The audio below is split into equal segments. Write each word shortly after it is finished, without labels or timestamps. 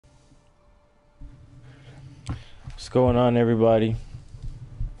What's going on, everybody?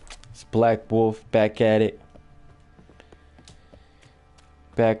 It's Black Wolf back at it.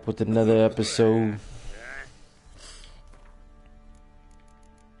 Back with another episode.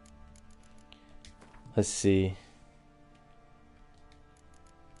 Let's see.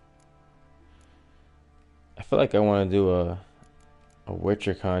 I feel like I want to do a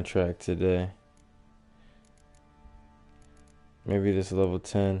Witcher contract today. Maybe this level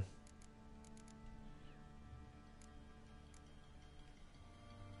 10.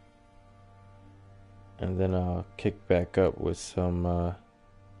 And then I'll kick back up with some of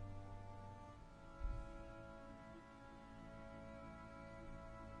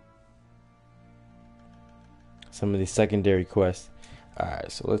these secondary quests.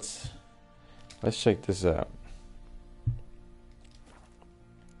 Alright, so let's check this out.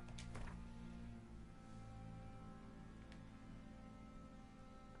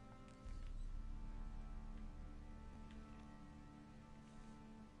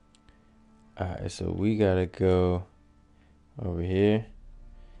 Alright, so we gotta go over here.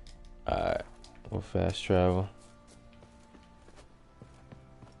 Alright, we'll fast travel.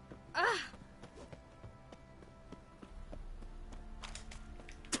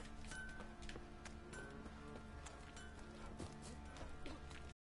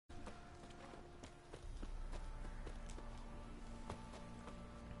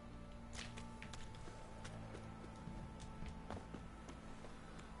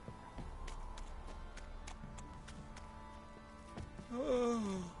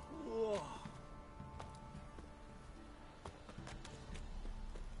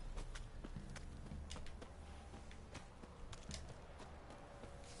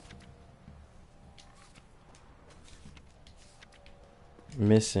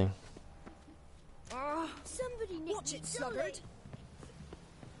 Missing. Somebody watch it, sluggard.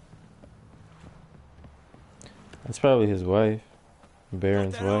 That's probably his wife,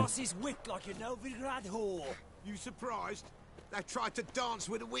 Baron's wife. You surprised? They tried to dance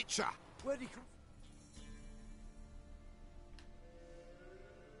with a witcher. Where'd he come?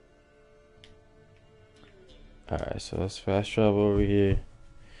 Alright, so let's fast travel over here.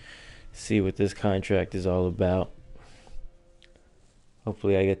 See what this contract is all about.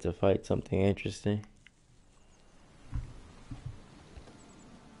 Hopefully I get to fight something interesting.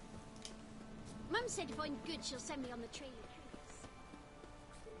 Mum said if I'm good, she'll send me on the trail.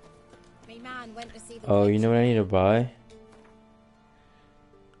 My man went to see the Oh, you know what I need to buy?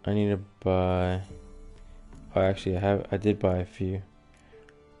 I need to buy... Oh, actually, I did buy a few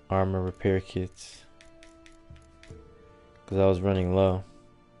armor repair kits. Because I was running low.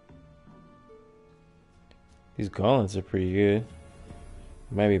 These gauntlets are pretty good.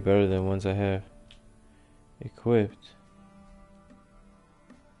 Might be better than ones I have equipped.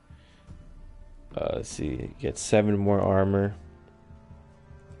 Let's see. Get 7 more armor.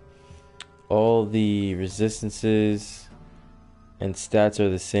 All the resistances and stats are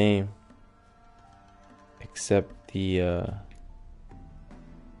the same, except the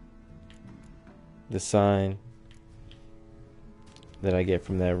sign that I get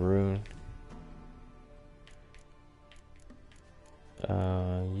from that rune.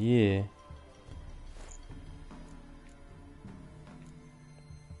 Yeah.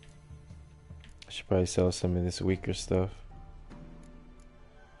 I should probably sell some of this weaker stuff.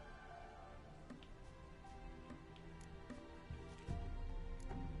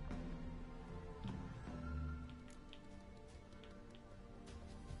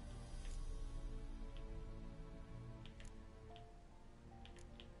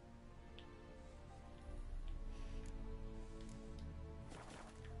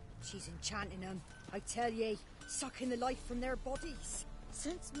 She's enchanting them, I tell ye, sucking the life from their bodies.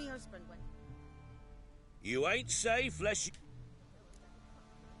 Since me husband went. You ain't safe less you...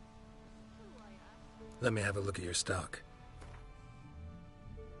 Let me have a look at your stock.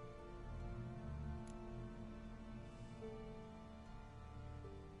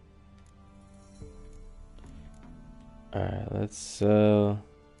 Alright, let's sell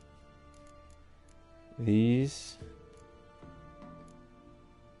these.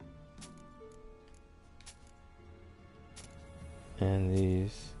 And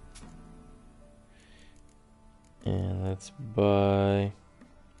these. And let's buy...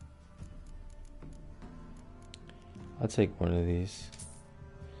 I'll take one of these.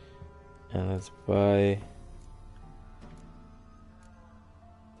 And let's buy...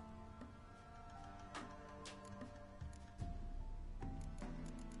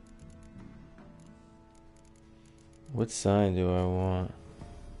 What sign do I want?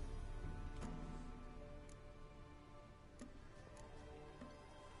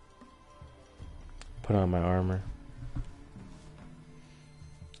 Put on my armor.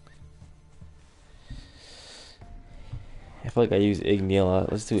 feel like I use Igni a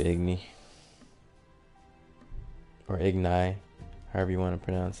lot. Let's do Igni. Or Igni. However you want to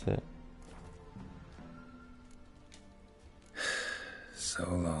pronounce it. So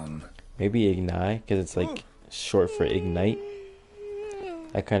long. Maybe Igni, because it's like short for ignite.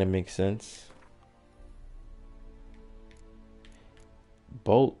 That kind of makes sense.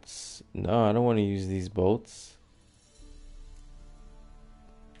 Bolts. No, I don't want to use these bolts.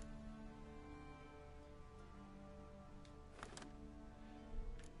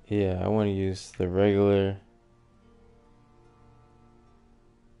 Yeah, I want to use the regular.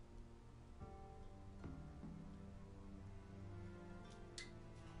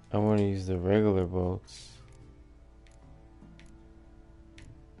 I want to use the regular bolts.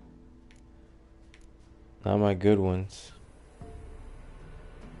 Not my good ones.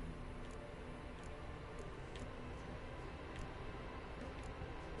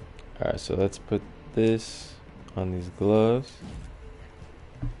 Alright, so let's put this on these gloves.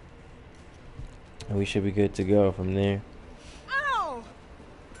 And we should be good to go from there. Ow!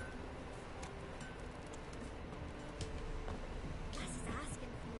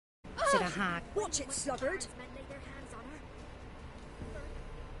 Said a hag. Watch it, sluggard.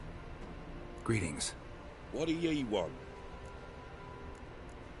 Greetings. What do ye want?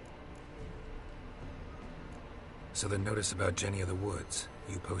 So the notice about Jenny of the Woods,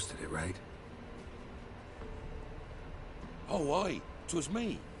 you posted it, right? Oh, aye, 'twas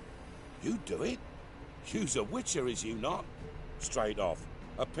me. You do it? You's a witcher, is you not? Straight off,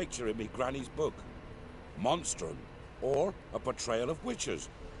 a picture in me granny's book. Monstrum, or a portrayal of witchers.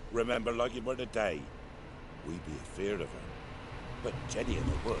 Remember like it were the day. We be afeard of her. But Jenny in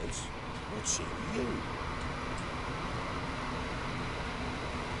the Woods, what's she you?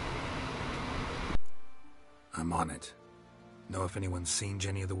 I'm on it. Know if anyone's seen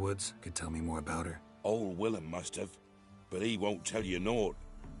Jenny of the Woods? Could tell me more about her. Old Willem must have, but he won't tell you naught.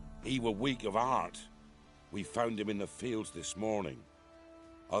 He were weak of heart. We found him in the fields this morning.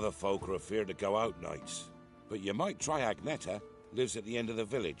 Other folk are afeard to go out nights. But you might try Agneta, lives at the end of the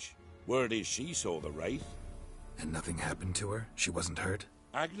village. Word is she saw the wraith. And nothing happened to her? She wasn't hurt?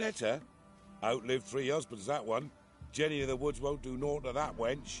 Agneta? Outlived 3 husbands, that one. Jenny of the Woods won't do naught to that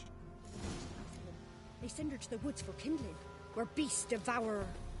wench. They send her to the woods for kindling, where beasts devour her.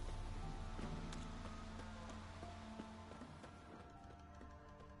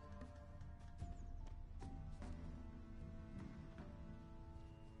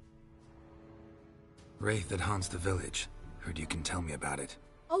 Wraith that haunts the village. Heard you can tell me about it.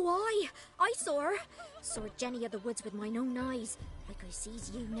 Oh, I saw her. Saw Jenny of the Woods with mine own eyes, like I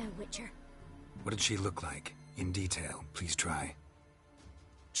sees you now, Witcher. What did she look like? In detail, please try.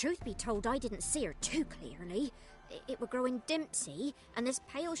 Truth be told, I didn't see her too clearly. It were growing dim, see, and this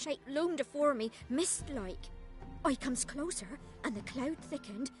pale shape loomed afore me, mist-like. I comes closer, and the cloud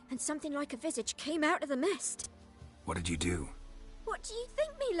thickened, and something like a visage came out of the mist. What did you do? What do you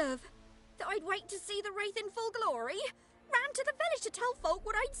think, me love? That I'd wait to see the wraith in full glory? Ran to the village to tell folk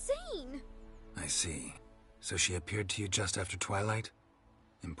what I'd seen. I see. So she appeared to you just after twilight?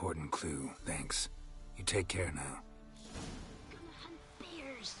 Important clue, thanks. You take care now. Gonna hunt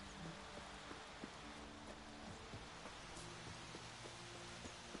bears.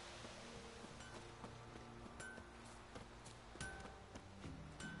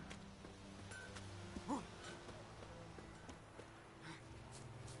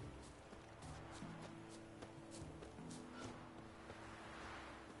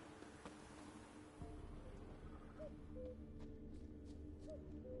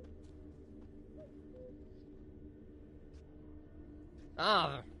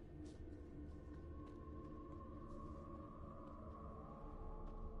 Ah.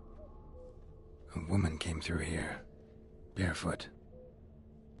 A woman came through here, barefoot.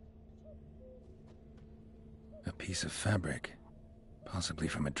 A piece of fabric, possibly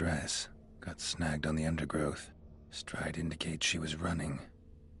from a dress, got snagged on the undergrowth. Stride indicates she was running.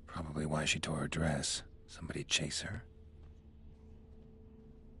 Probably why she tore her dress. Somebody chase her?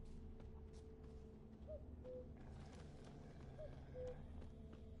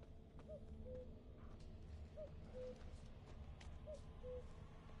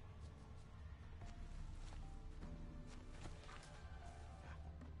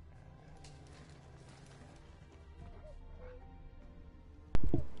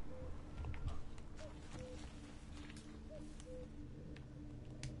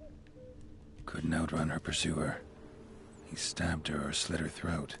 Couldn't outrun her pursuer. He stabbed her or slit her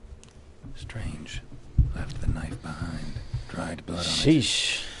throat. Strange. Left the knife behind. Dried blood on it.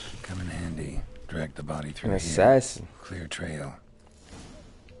 Sheesh. Come in handy. Dragged the body through An here. assassin. Clear trail.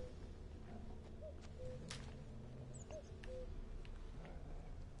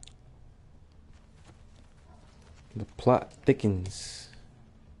 The plot thickens.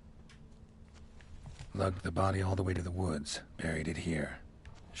 Lugged the body all the way to the woods, buried it here.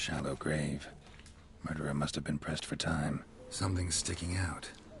 Shallow grave. Murderer must have been pressed for time. Something's sticking out.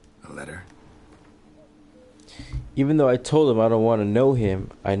 A letter? Even though I told him I don't want to know him,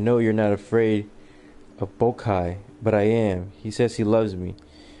 I know you're not afraid of Bokai, but I am. He says he loves me,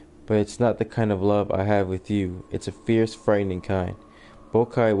 but it's not the kind of love I have with you. It's a fierce, frightening kind.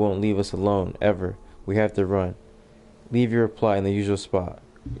 Bokai won't leave us alone, ever. We have to run. Leave your reply in the usual spot.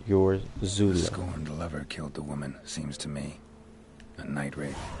 Yours, Zula. The scorned lover killed the woman, seems to me. A night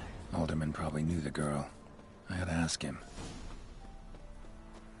rape. Alderman probably knew the girl. I ought to ask him.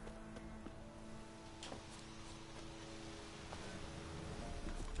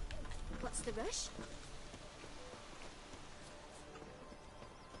 What's the rush?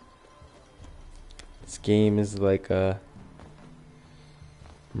 This game is like a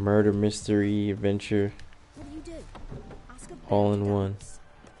murder mystery adventure What do you do? Ask a all bird in to one. dance.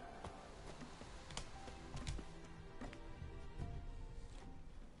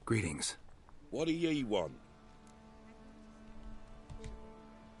 Greetings. What do ye want?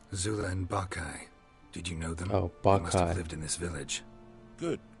 Zula and Bakai. Did you know them? Oh, They must have Bakai. lived in this village.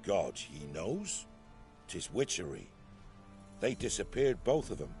 Good God, he knows? 'Tis witchery. They disappeared,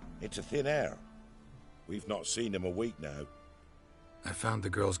 both of them, into thin air. We've not seen them a week now. I found the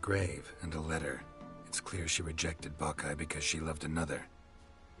girl's grave and a letter. It's clear she rejected Bakai because she loved another.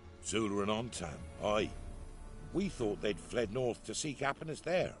 Zula and Ontan, aye. We thought they'd fled north to seek happiness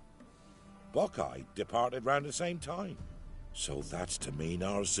there. Buckeye departed round the same time. So that's to mean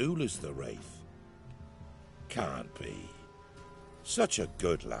our Zula's the wraith. Can't be. Such a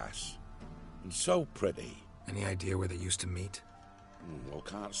good lass. And so pretty. Any idea where they used to meet? Well,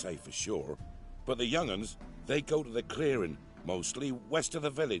 can't say for sure. But the young'uns, they go to the clearing, mostly west of the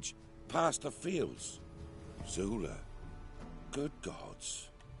village, past the fields. Zula. Good gods.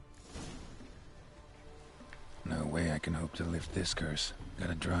 No way I can hope to lift this curse.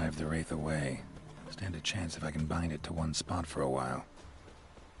 Gotta drive the wraith away. Stand a chance if I can bind it to one spot for a while.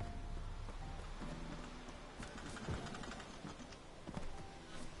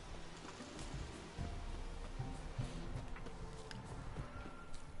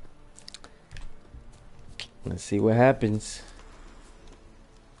 Let's see what happens.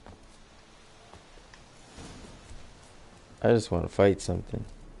 I just want to fight something.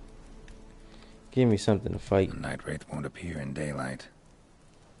 Give me something to fight. The night wraith won't appear in daylight.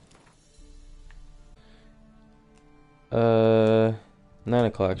 9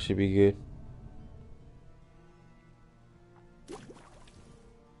 o'clock should be good.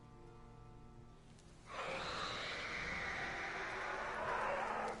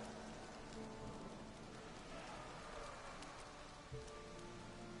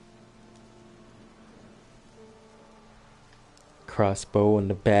 Crossbow in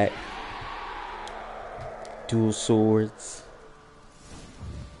the back. Dual swords.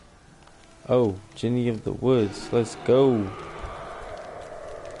 Oh, Jenny of the Woods. Let's go.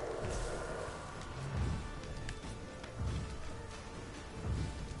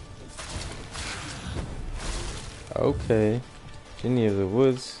 Okay. Jenny of the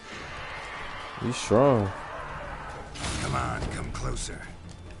Woods. You strong. Come on, come closer.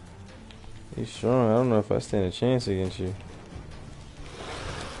 You strong. I don't know if I stand a chance against you.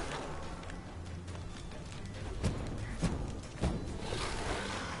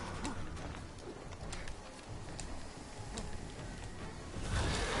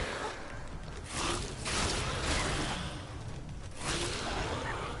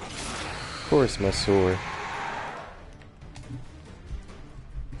 Of course, my sword.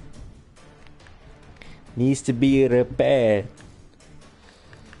 Needs to be repaired.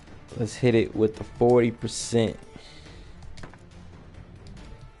 Let's hit it with the 40%.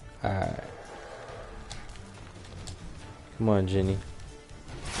 Alright. Come on, Jenny.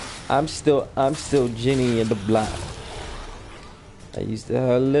 I'm still Jenny in the block. I used to have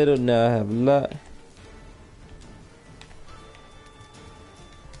a little, now I have a lot.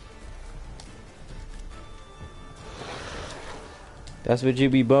 That's what you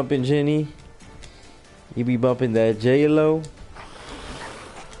be bumping, Jenny? You be bumping that J-Lo?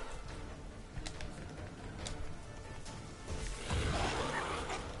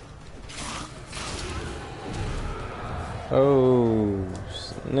 Oh,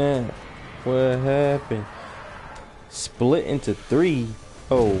 snap. What happened? Split into 3?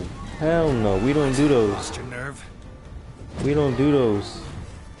 Oh, hell no. We don't do those. Lost your nerve? We don't do those.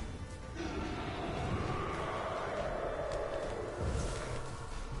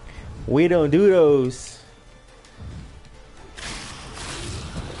 We don't do those.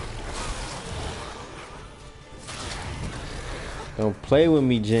 Don't play with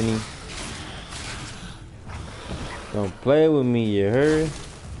me, Jenny. Don't play with me, you heard?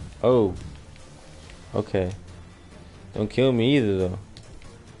 Oh. Okay. Don't kill me either, though.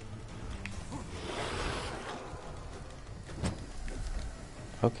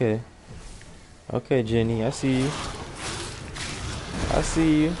 Okay. Okay, Jenny, I see you. I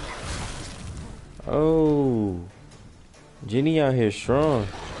see you. Oh. Jenny out here strong.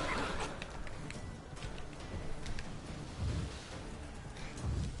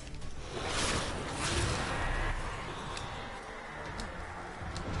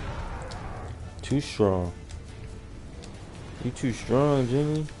 Too strong. You too strong,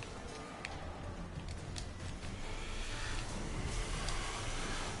 Jenny.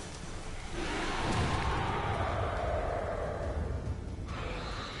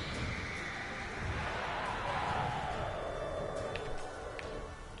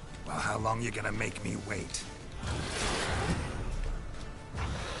 Well, how long you gonna make me wait?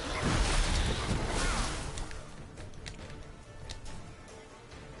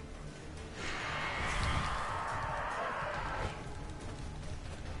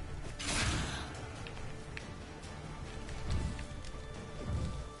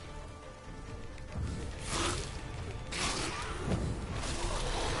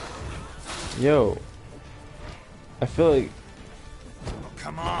 Yo. I feel like Oh,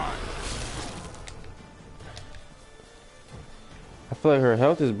 come on. I feel like her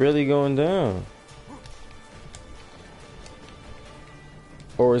health is barely going down.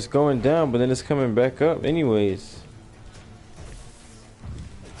 Or it's going down, but then it's coming back up anyways.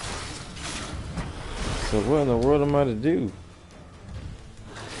 So what in the world am I to do?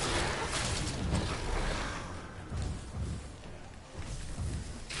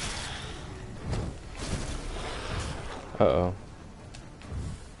 Uh-oh.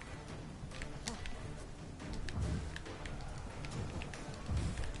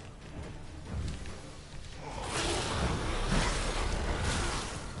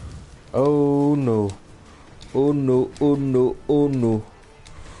 Oh no. Oh no, oh no, oh no.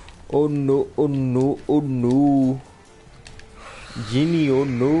 Oh no, oh no, oh no. Genie, oh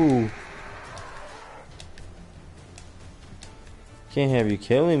no. Can't have you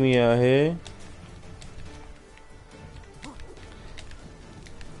killing me out here.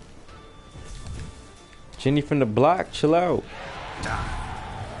 Jenny from the block, chill out.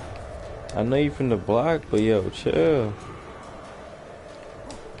 I know you from the block, but yo, chill.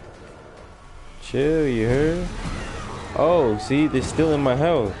 Chill, you heard? Oh, see, they're still in my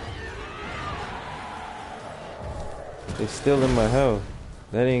health. They're still in my health.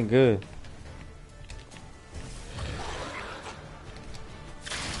 That ain't good.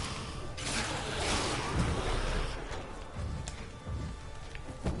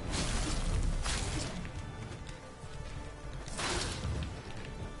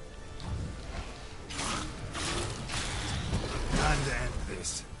 Time to end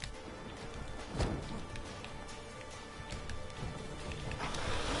this.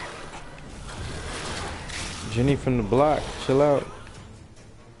 Jenny from the block, chill out.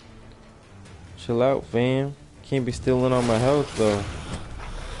 Chill out, fam. Can't be stealing all my health, though.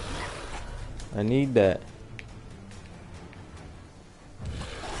 I need that.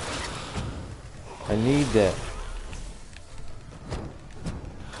 I need that.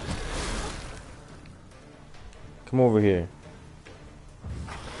 Come over here.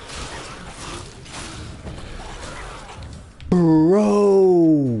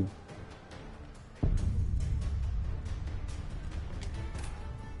 Bro!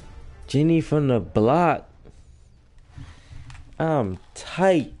 Jenny from the block. I'm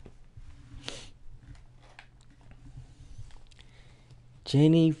tight.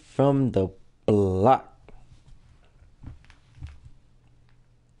 Jenny from the block.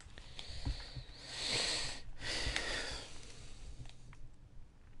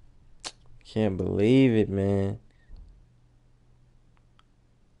 Can't believe it, man.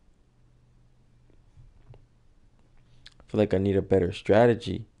 I feel like I need a better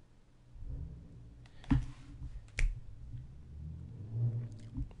strategy.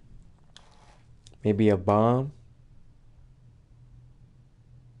 Maybe a bomb.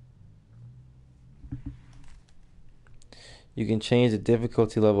 You can change the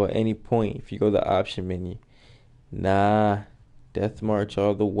difficulty level at any point if you go to the option menu. Nah, death march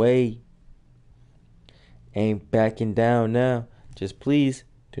all the way. Ain't backing down now. Just please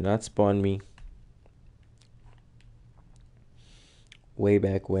do not spawn me. Way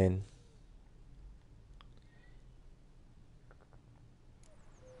back when.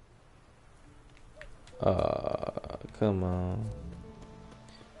 Come on.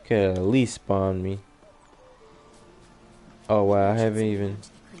 Could at least spawn me. Oh wow, I haven't even To the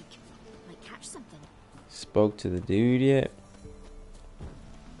creek. Might catch something. spoke to the dude yet.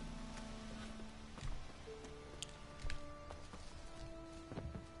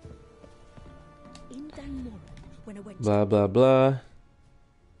 In Dunmore, when I went Blah blah blah.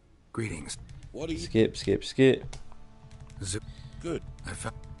 Greetings. What are you... Skip, skip, skip. Good. I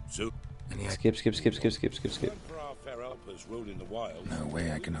found... So, Any Skip, skip, skip, skip, skip, skip, skip. time for our fair helpers ruling the wild. No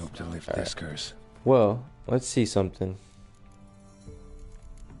way I can hope to lift this curse. Well, let's see something.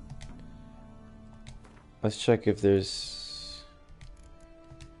 Let's check if there's...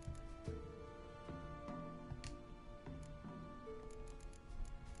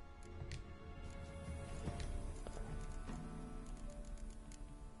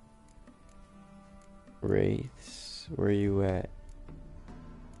 Wraiths, where you at?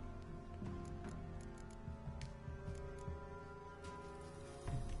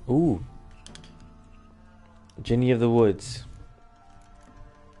 Ooh. Jenny of the Woods.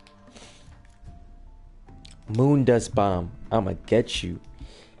 Moon dust bomb. I'ma get you.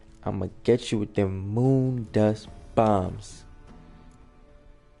 I'ma get you with them moon dust bombs.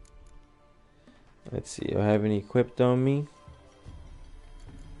 Let's see. Do I have any equipped on me?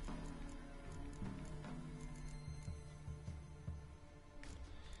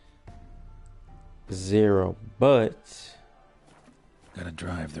 Zero. But Gotta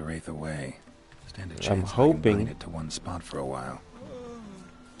drive the wraith away. Stand a chance I'm I can hoping- bind it to one spot for a while.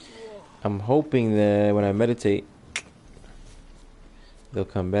 I'm hoping that when I meditate, they'll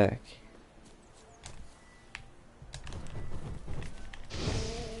come back.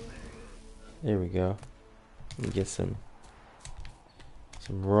 There we go. Let me get some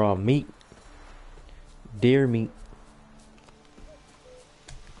raw meat. Deer meat.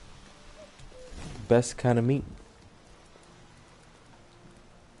 Best kind of meat.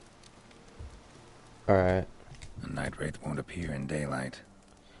 Alright. The night wraith won't appear in daylight.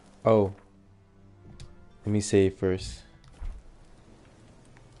 Oh. Let me save first.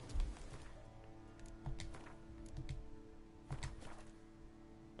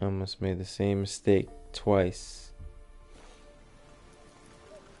 I almost made the same mistake twice.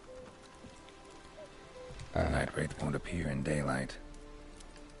 The night wraith won't appear in daylight.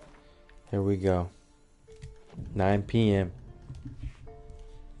 Here we go. 9 p.m.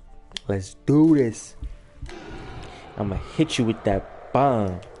 Let's do this. I'ma hit you with that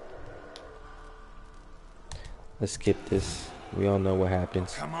bomb. Let's skip this. We all know what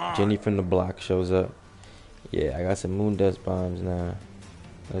happens. Come on. Jenny from the block shows up. Yeah, I got some moon dust bombs now.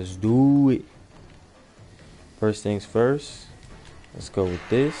 Let's do it. First things first. Let's go with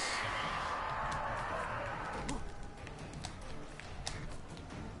this.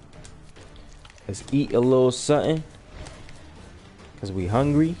 Let's eat a little something. Cause we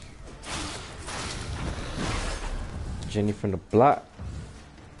hungry. Jenny from the block.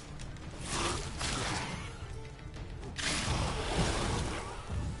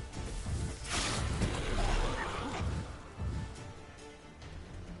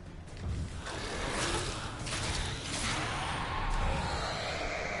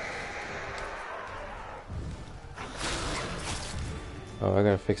 Oh, I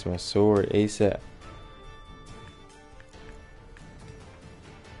gotta fix my sword ASAP.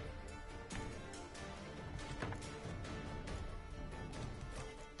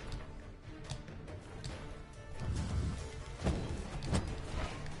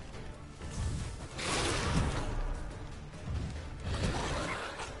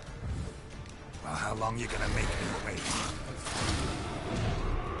 Well, how long you gonna make me wait?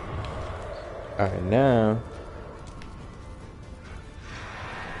 Alright, now.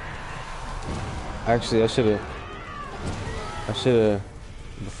 Actually, I should have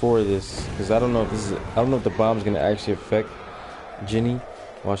before this, because I don't know if the bomb's gonna actually affect Jenny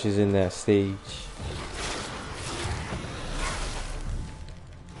while she's in that stage.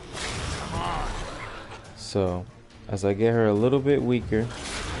 So, as I get her a little bit weaker,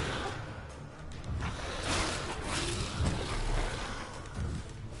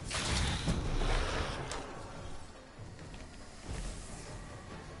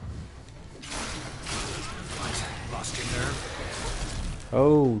 Lost your nerve?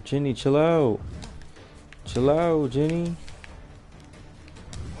 oh, Jenny, chill out. Chill out, Jenny.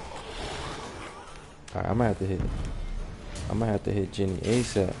 Alright, I'm gonna have to hit Jenny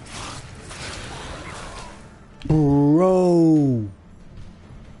ASAP. Bro.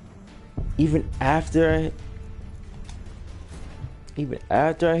 Even after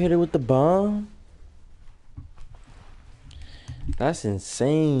I hit her with the bomb? That's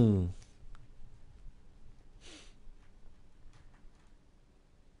insane.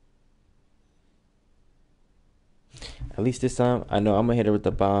 At least this time, I know I'm gonna hit her with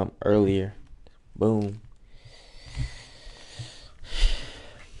the bomb earlier. Boom.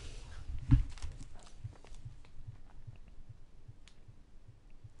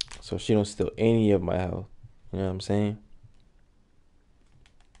 So she don't steal any of my health. You know what I'm saying?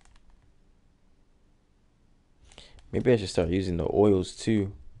 Maybe I should start using the oils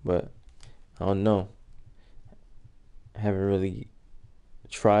too, but I don't know. I haven't really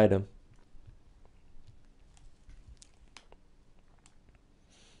tried them.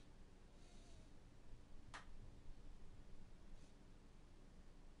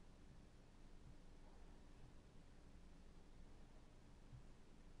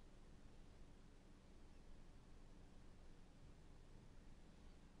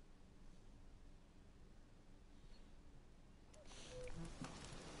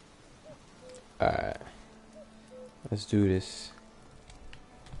 Alright. Let's do this.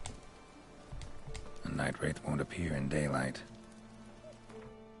 A night wraith won't appear in daylight.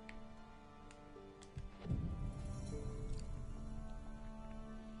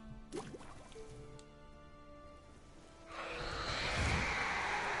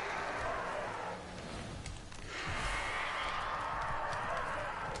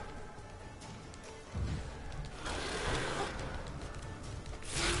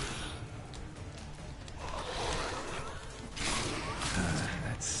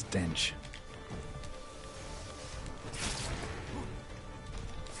 That stench.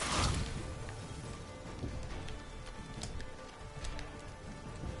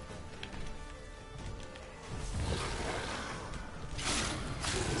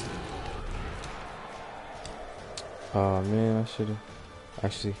 Oh man, I should've.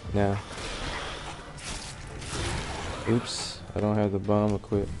 Actually, now. Oops, I don't have the bomb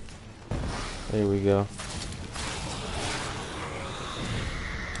equipped. There we go.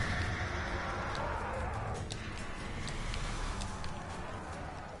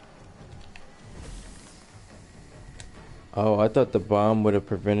 Oh, I thought the bomb would have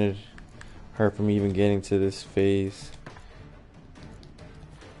prevented her from even getting to this phase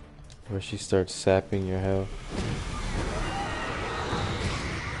where she starts sapping your health.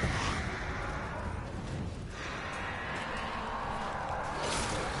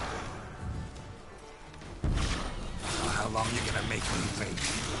 How long you gonna make me think?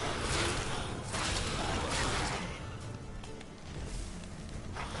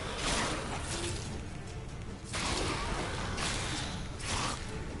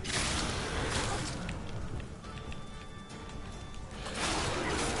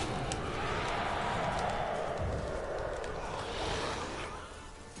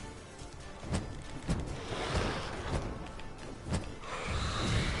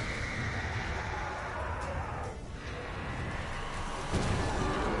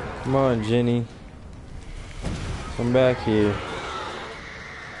 Come on, Jenny. Come back here.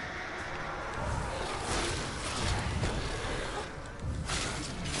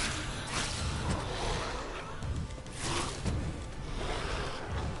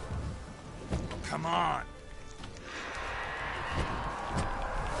 Come on.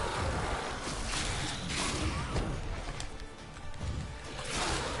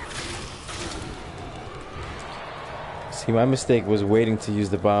 See, my mistake was waiting to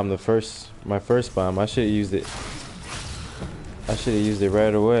use the bomb my first bomb. I should have used it. I should have used it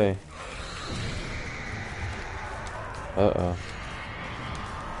right away. Uh-oh.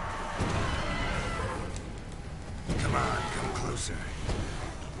 Come on, come closer.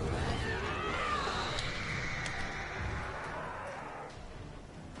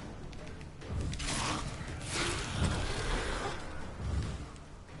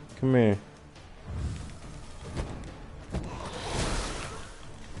 Come here.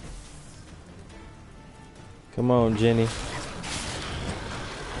 Come on, Jenny.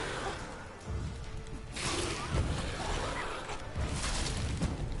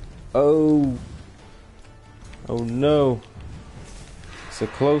 Oh. Oh no. It's a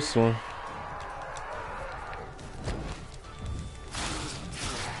close one.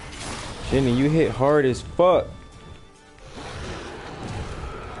 Jenny, you hit hard as fuck.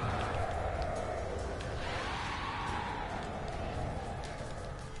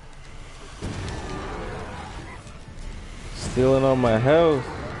 Stealing all my health.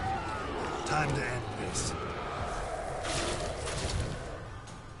 Time to end this.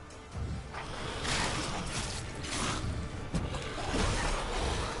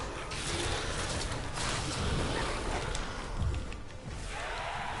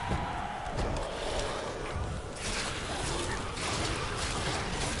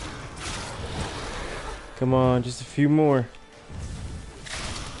 Come on, just a few more.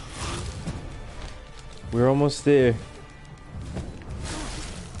 We're almost there.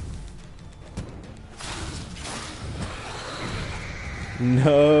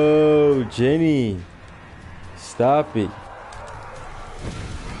 No, Jenny. Stop it.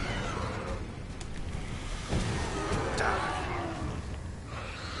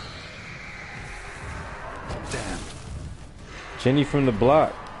 Damn. Jenny from the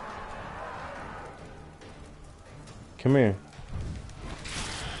block. Come here.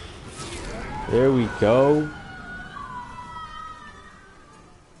 There we go.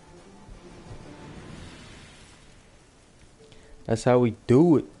 That's how we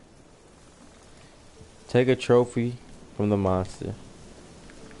do it. Take a trophy from the monster.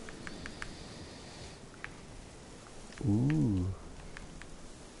 Ooh.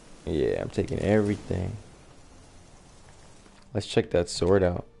 Yeah, I'm taking everything. Let's check that sword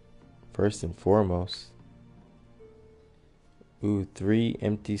out. First and foremost. Ooh, 3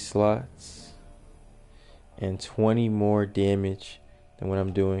 empty slots. And 20 more damage than what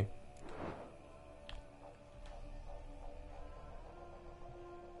I'm doing.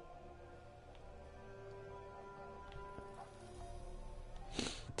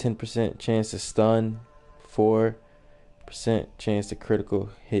 %, chance to stun, 4% chance to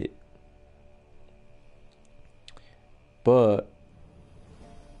critical hit. But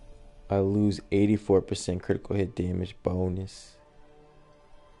I lose 84% critical hit damage bonus.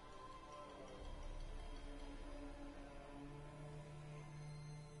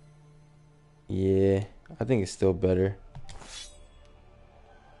 Yeah, I think it's still better.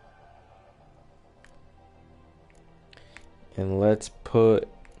 And let's put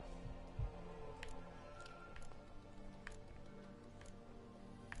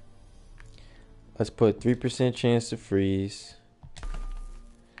Let's put 3% chance to freeze.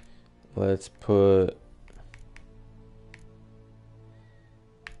 Let's put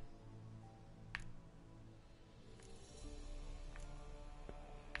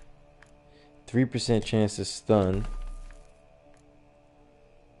 3% chance to stun.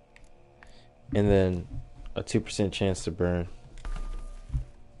 And then a 2% chance to burn.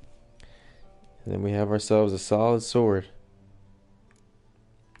 And then we have ourselves a solid sword.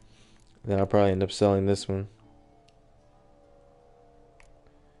 Then I'll probably end up selling this one.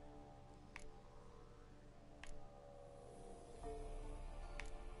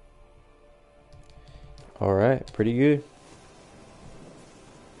 Alright, pretty good.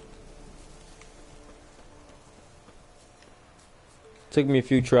 Took me a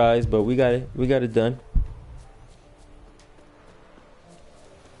few tries, but we got it done.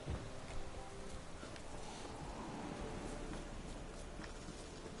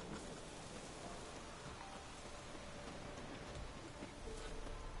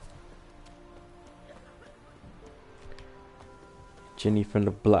 Jenny from the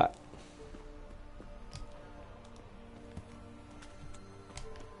block.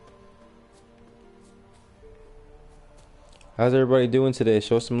 How's everybody doing today?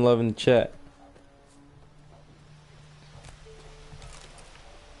 Show some love in the chat.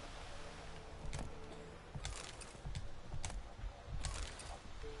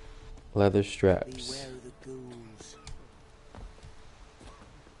 Leather straps.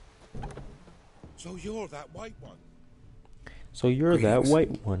 So you're that white one. So you're that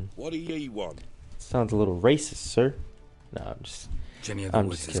white one. What do ye want? Sounds a little racist, sir. No, I'm just. Jenny of the I'm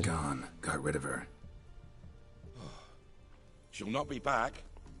Woods just is kidding. gone. Got rid of her. She'll not be back.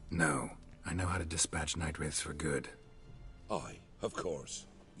 No. I know how to dispatch night wraiths for good. Aye, of course.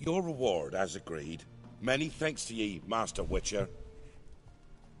 Your reward, as agreed. Many thanks to ye, Master Witcher.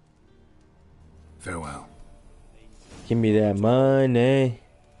 Farewell. Give me that money.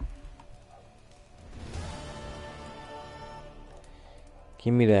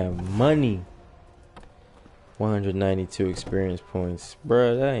 Give me that money. 192 experience points.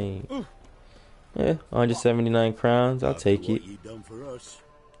 Bruh, that ain't... Yeah, 179 crowns. I'll take it. What you done for us?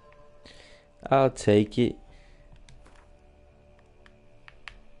 I'll take it.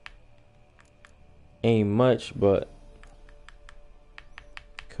 Ain't much, but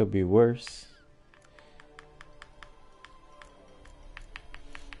could be worse.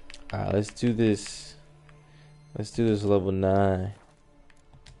 Alright, let's do this. Let's do this level 9.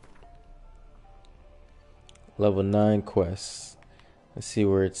 Level 9 quests. Let's see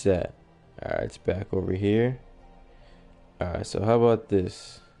where it's at. Alright, it's back over here. Alright, so how about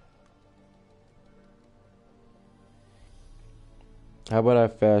this? How about I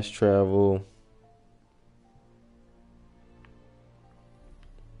fast travel?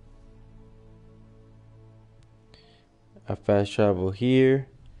 I fast travel here.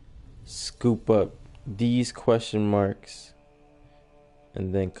 Scoop up these question marks.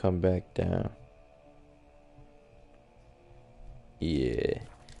 And then come back down. Yeah.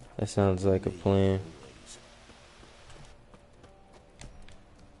 That sounds like a plan.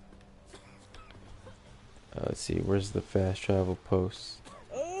 Let's see, where's the fast travel post?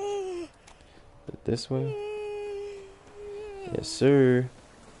 This way? Yes, sir.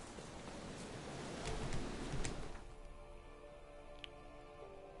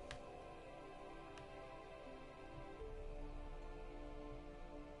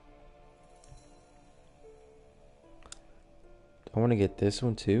 I want to get this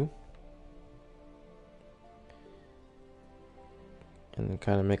one too. And then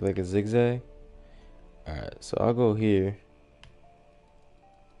kind of make like a zigzag. Alright, so I'll go here.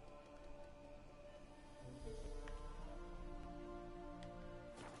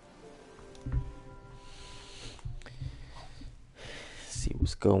 See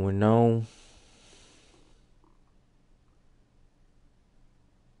what's going on.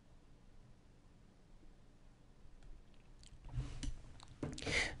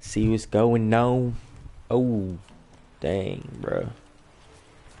 See what's going on. Oh, dang, bro.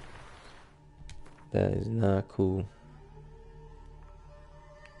 That is not cool.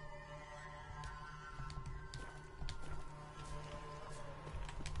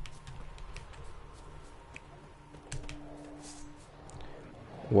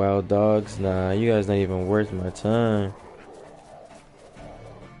 Wild dogs? Nah, you guys not even worth my time.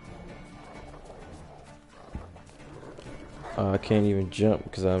 I can't even jump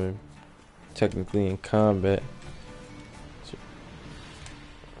because I'm technically in combat.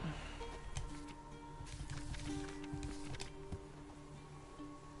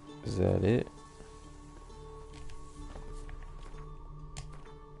 Is that it?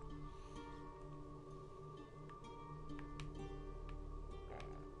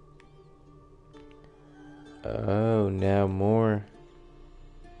 Oh, now more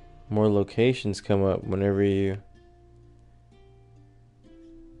locations come up whenever you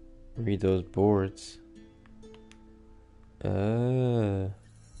read those boards. Alright,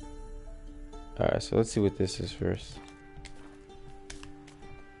 so let's see what this is first.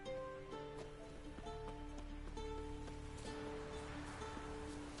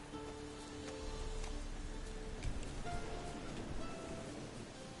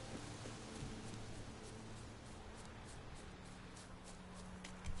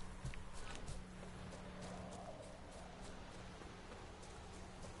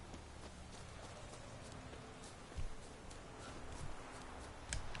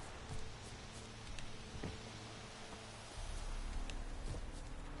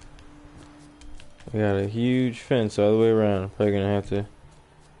 We got a huge fence all the way around. Probably gonna have to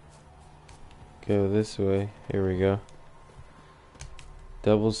go this way. Here we go.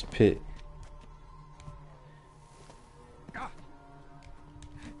 Devil's Pit.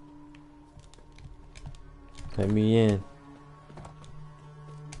 Let me in.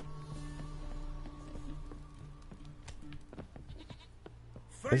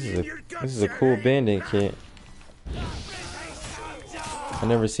 This is a cool bandit kit. I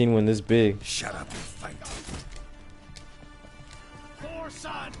never seen one this big. Shut up and fight. For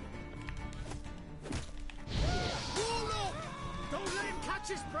son. Don't let him catch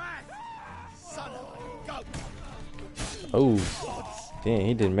his breath. Son of a goat. Oh, damn,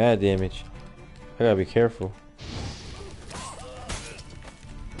 he did mad damage. I gotta be careful.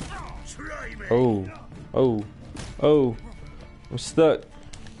 Oh, I'm stuck.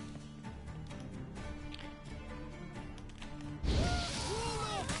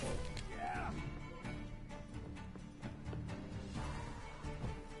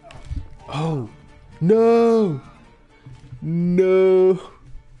 Oh, no.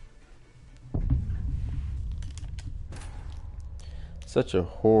 Such a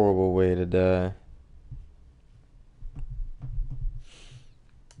horrible way to die.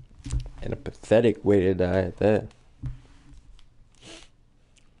 And a pathetic way to die at that.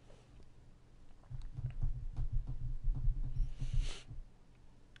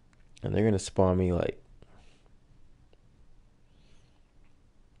 And they're gonna spawn me like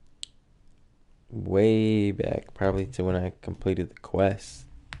way back, probably to when I completed the quest.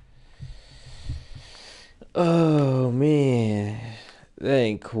 Oh man, that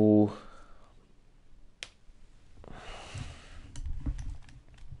ain't cool.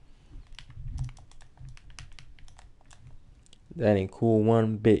 That ain't cool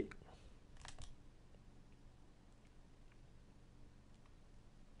one bit.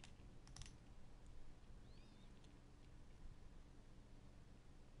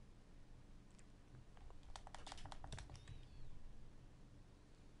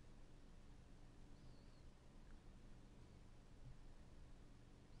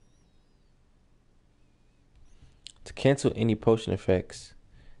 To cancel any potion effects,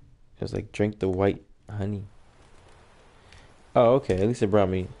 just like drink the white honey. Oh, okay. At least it brought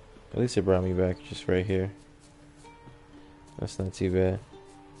me back just right here. That's not too bad.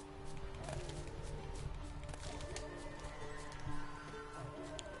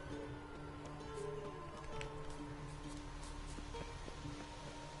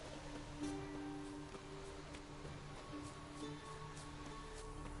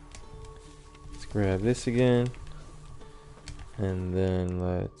 Let's grab this again. And then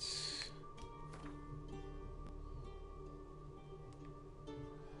let's...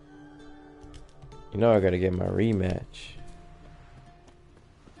 You know I gotta get my rematch.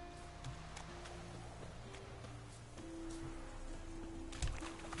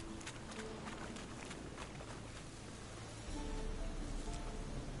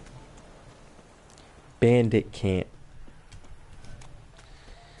 Bandit Camp.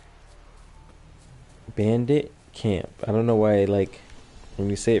 Bandit Camp. I don't know why, like, when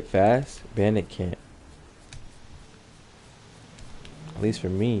you say it fast, Bandit Camp. At least for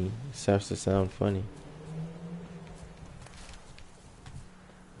me, it starts to sound funny.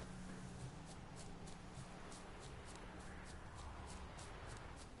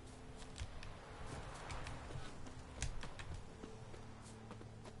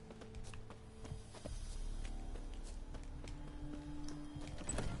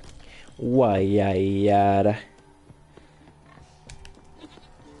 Why yada.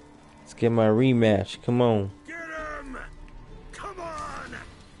 Let's get my rematch. Come on. Get him! Come on!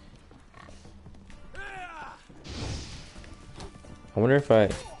 I wonder if I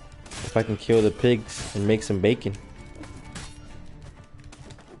can kill the pigs and make some bacon.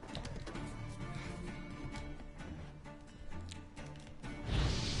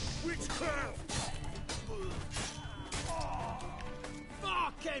 Witchcraft!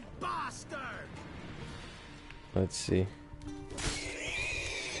 Fucking bastard! Let's see.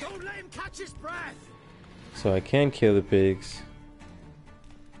 Don't let him catch his breath! So I can kill the pigs.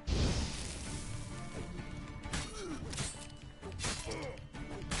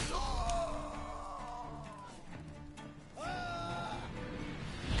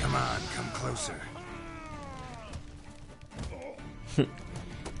 Come on, come closer.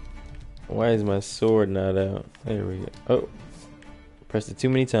 Why is my sword not out? There we go. Oh, pressed it too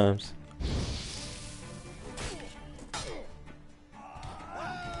many times.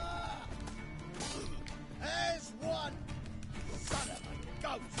 There's one! Son of a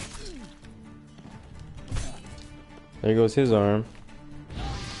ghost! There goes his arm.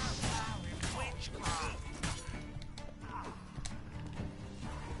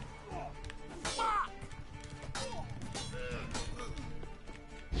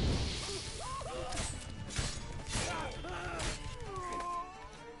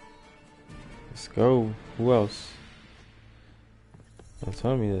 Let's go. Who else? Don't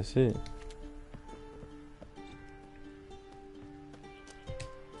tell me that's it.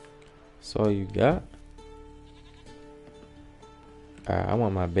 That's all you got? Alright, I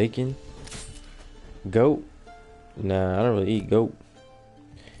want my bacon. Goat? Nah, I don't really eat goat.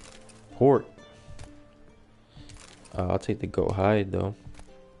 Pork. I'll take the goat hide though.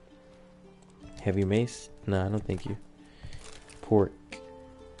 Heavy mace? Nah, I don't think you. Pork.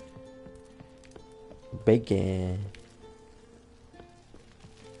 Bacon.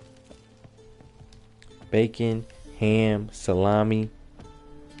 Bacon, ham, salami.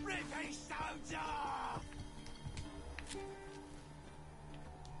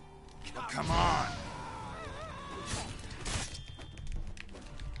 Come on.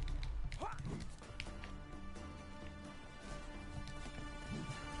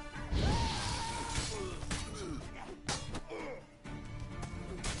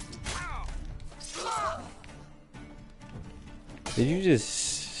 Did you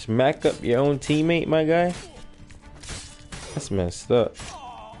just smack up your own teammate, my guy? That's messed up.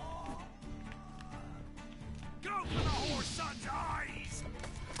 Go for the horse son's eyes!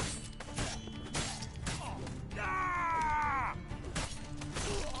 Ah!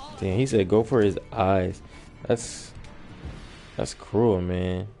 Damn, he said go for his eyes. That's cruel,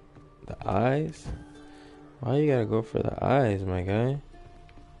 man. The eyes? Why you gotta go for the eyes, my guy?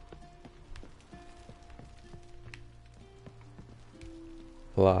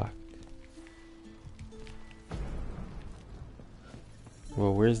 Locked.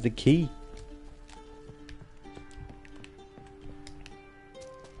 Well, where's the key?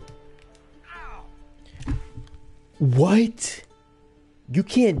 What? You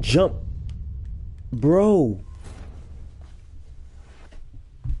can't jump. Bro.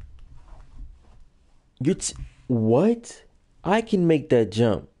 What? I can make that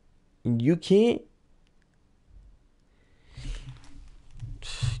jump. You can't?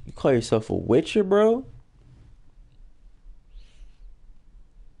 You call yourself a witcher, bro?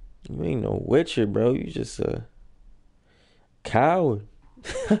 You ain't no witcher, bro. You just coward.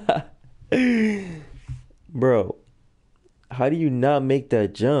 Bro, how do you not make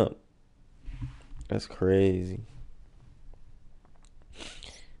that jump? That's crazy.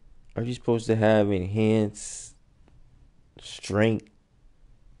 Are you supposed to have enhanced strength,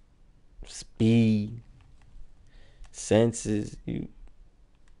 speed, senses? You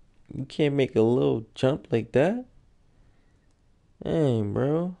can't make a little jump like that? Dang,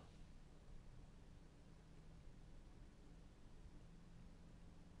 bro.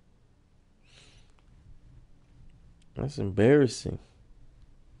 That's embarrassing.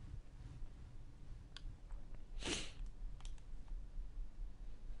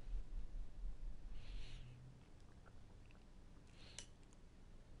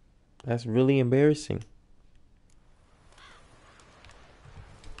 That's really embarrassing.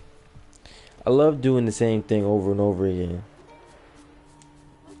 I love doing the same thing over and over again.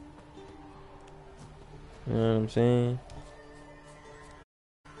 You know what I'm saying?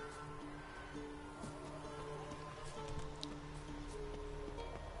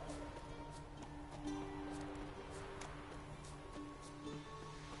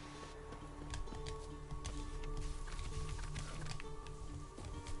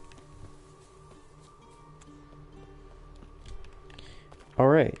 All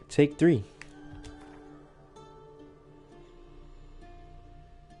right, take 3.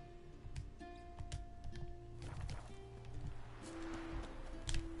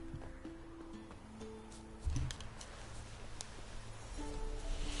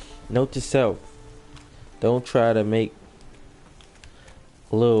 Note to self, don't try to make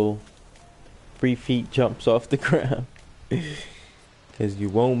little 3 feet jumps off the ground, because you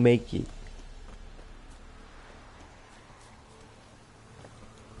won't make it.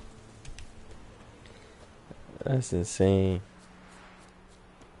 That's insane.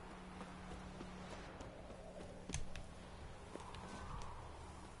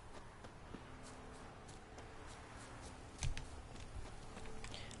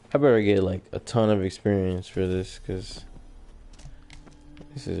 I better get like a ton of experience for this, because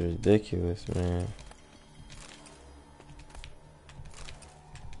this is ridiculous, man.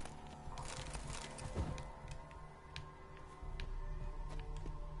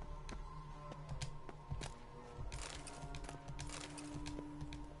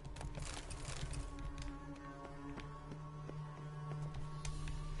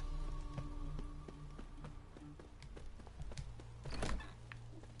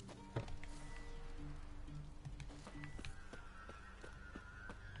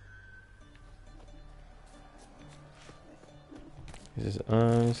 This is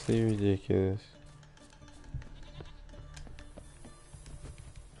honestly ridiculous.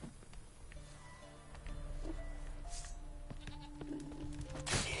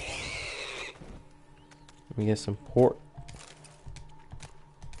 Let me get some pork.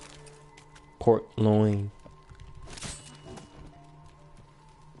 Pork loin.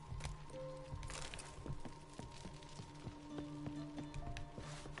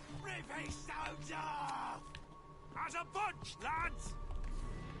 Rippy soldier! As a bunch, lads!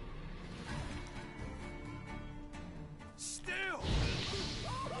 Still!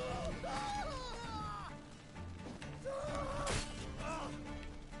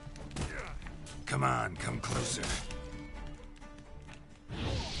 Come on, come closer.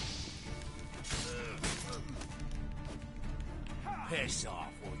 Piss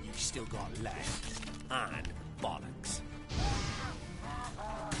off what you've still got left. And bollocks.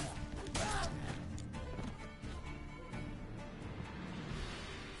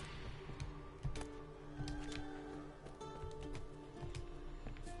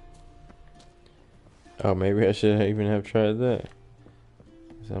 Oh, maybe I should even have tried that.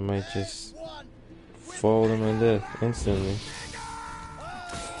 'Cause I might just fall to my death instantly.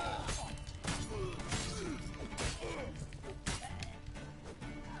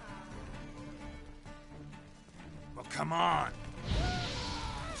 Well, come on.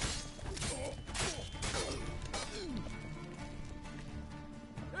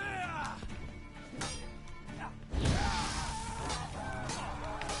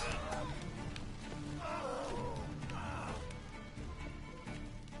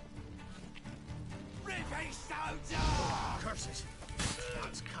 Rippy soldier! Curses.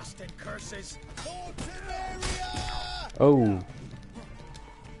 That's casting curses. Oh.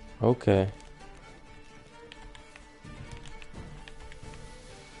 Okay.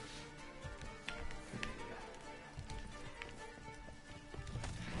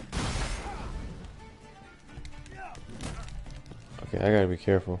 Okay, I gotta be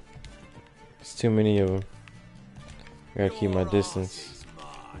careful. There's too many of them. I gotta keep my distance.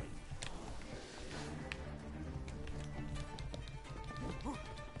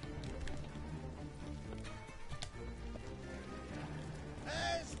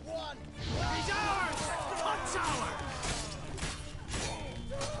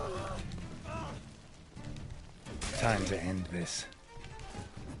 Time to end this.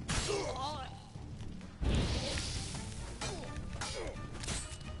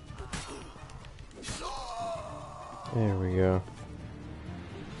 There we go.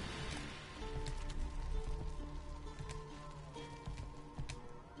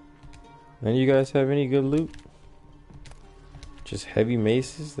 None of you guys have any good loot? Just heavy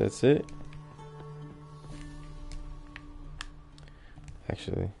maces, that's it?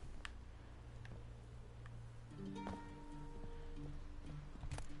 Actually.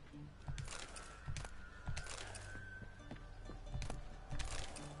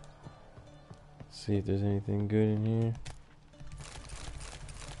 See if there's anything good in here.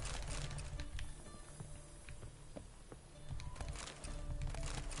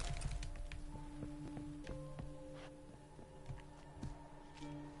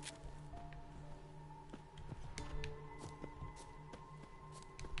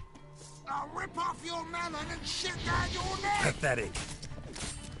 I'll rip off your melon and shit down your neck! Pathetic.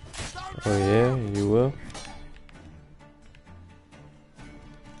 Oh yeah, you will?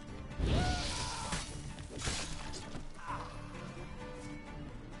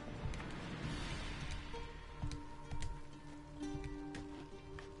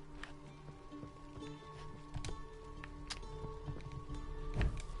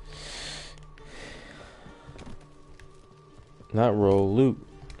 Not roll, loot.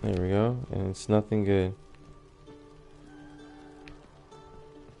 There we go. And it's nothing good.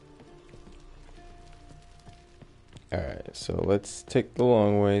 Alright, so let's take the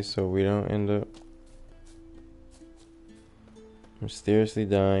long way so we don't end up mysteriously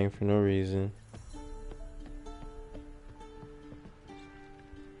dying for no reason.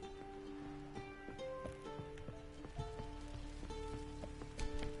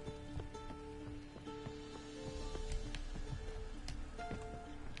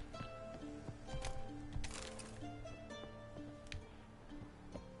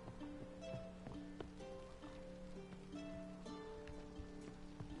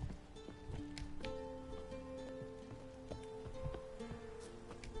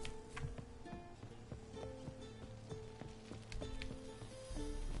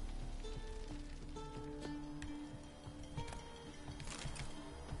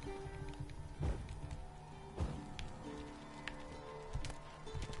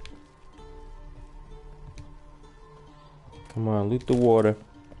 Come on, loot the water.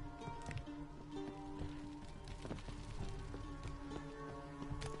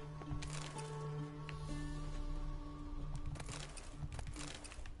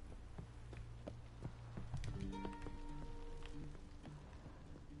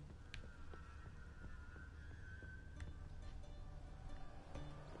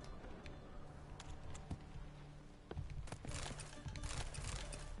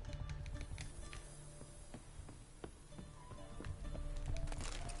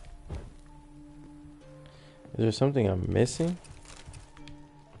 Is there something I'm missing?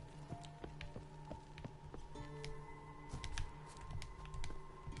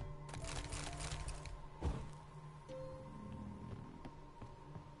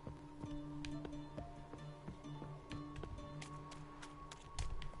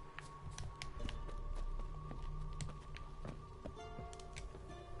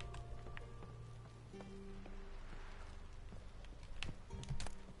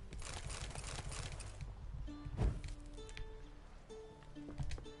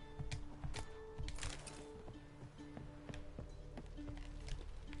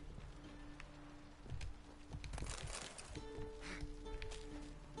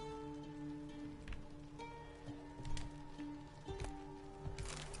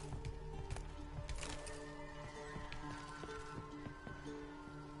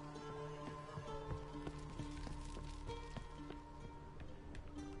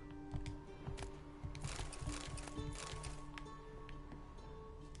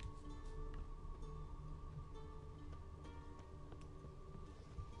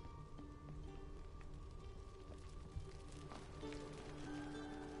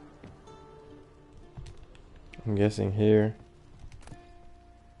 I'm guessing here.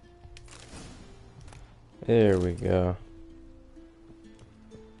 There we go.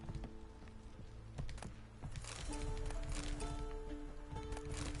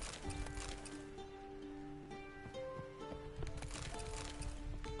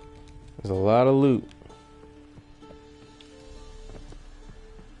 There's a lot of loot.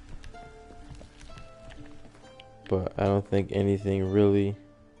 But I don't think anything really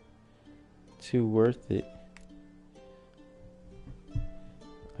too worth it.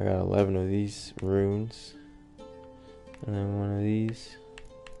 I got 11 of these runes. And then one of these.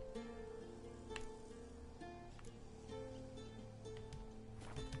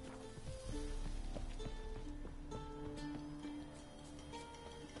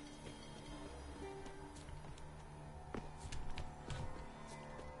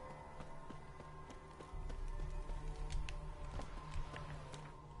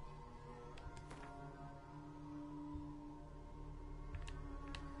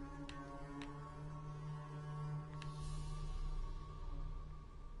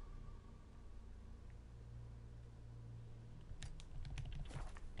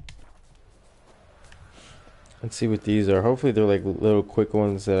 Let's see what these are. Hopefully they're like little quick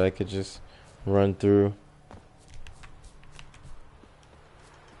ones that I could just run through.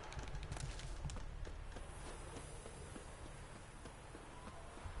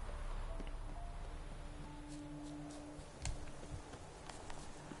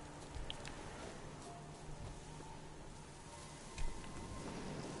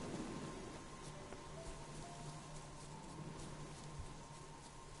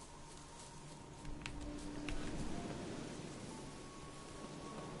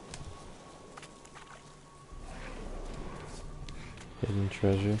 Hidden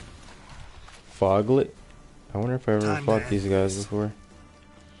treasure. Foglet? I wonder if I ever fought these guys before.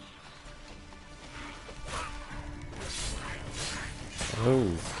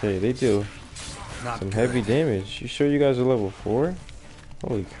 Okay, they do some heavy damage. You sure you guys are level 4?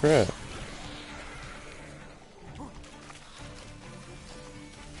 Holy crap.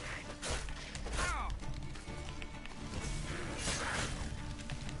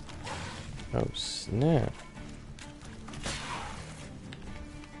 Oh snap.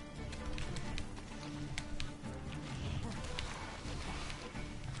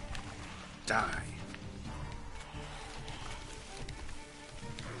 Die.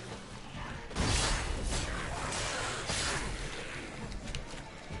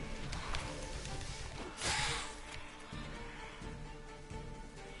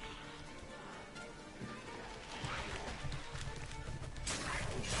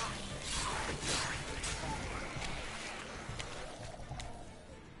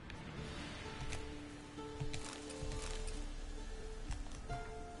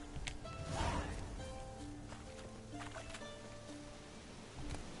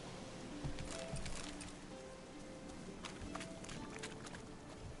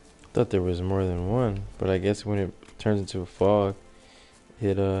 Thought there was more than one, but I guess when it turns into a fog,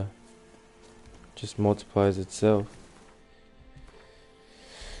 it just multiplies itself.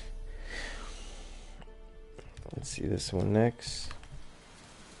 Let's see this one next.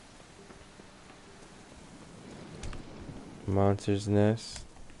 Monster's Nest.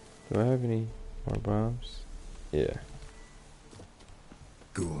 Do I have any more bombs? Yeah.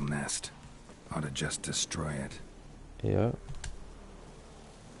 Ghoul nest. Ought to just destroy it. Yep.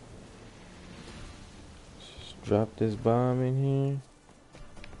 Just drop this bomb in here.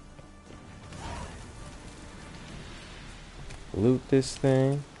 Loot this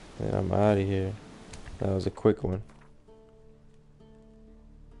thing. And I'm out of here. That was a quick one.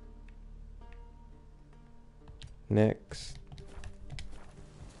 Next.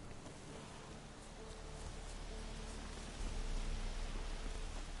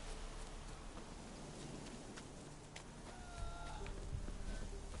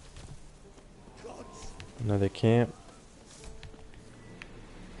 Another camp.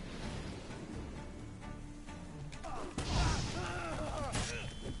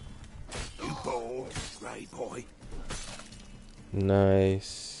 You bold, grey boy.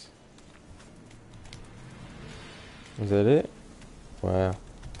 Nice. Was that it? Wow.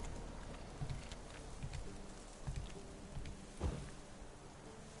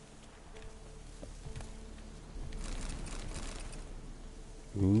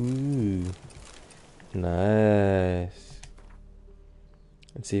 Ooh. Nice.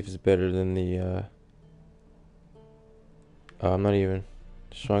 Let's see if it's better than the oh, I'm not even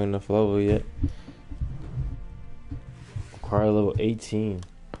strong enough level yet. Require level 18.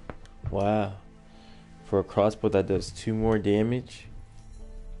 Wow. For a crossbow that does 2 more damage.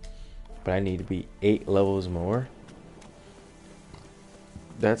 But I need to be 8 levels more.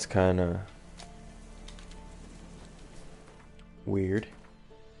 That's kinda weird,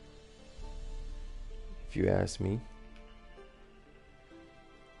 if you ask me.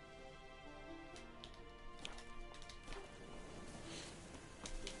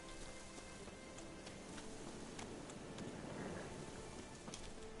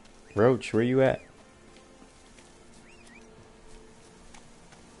 Roach, where you at?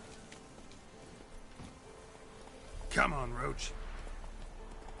 Come on, Roach.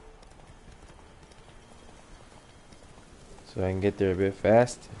 So I can get there a bit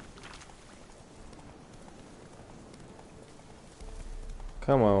faster.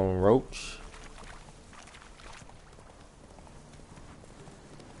 Come on, Roach.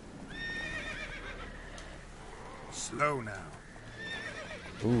 Slow now.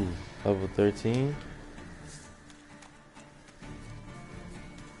 Ooh, level 13.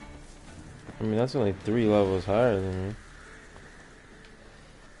 I mean, that's only 3 levels higher than me.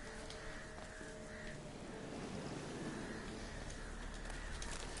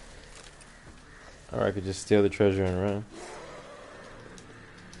 Or I could just steal the treasure and run.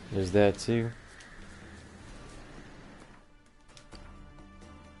 There's that too.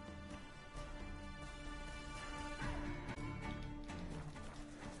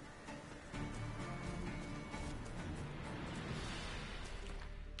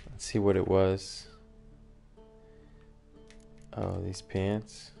 Let's see what it was. Oh, these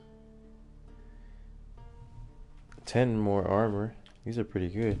pants. 10 more armor. These are pretty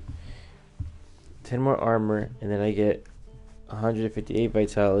good. 10 more armor, and then I get 158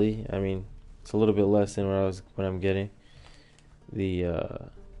 vitality. I mean, it's a little bit less than what I'm getting. I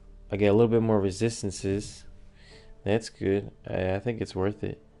get a little bit more resistances. That's good. I think it's worth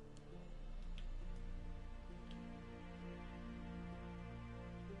it.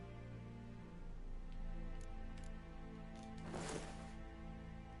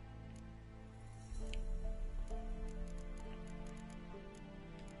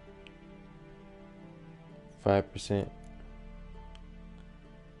 %.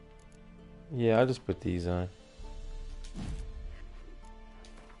 Yeah, I'll just put these on.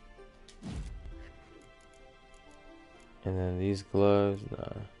 And then these gloves, nah.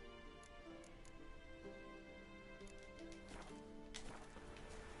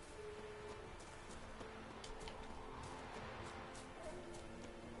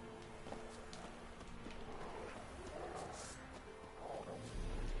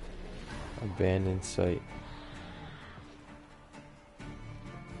 Abandoned site.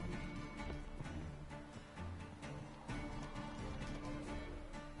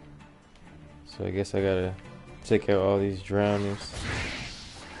 So I guess I gotta take out all these drowners.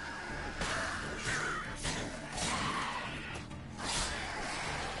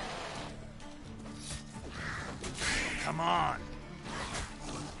 Come on.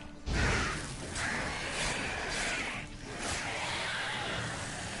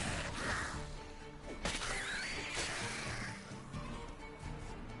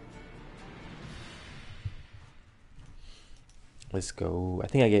 Let's go. I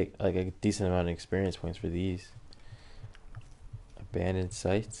think I get like a decent amount of experience points for these. Abandoned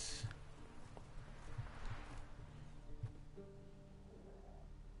sites.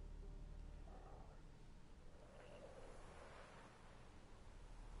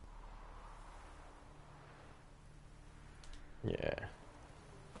 Yeah.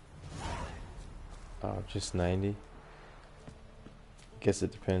 Oh, just 90. Guess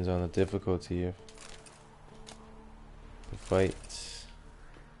it depends on the difficulty of the fights.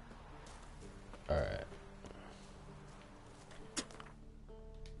 Alright.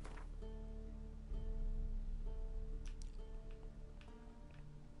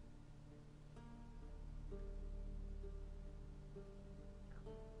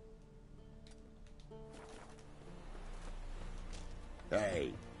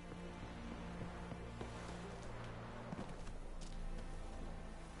 Hey.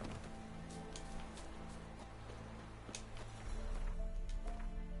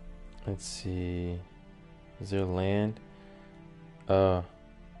 Let's see. Is there land? Then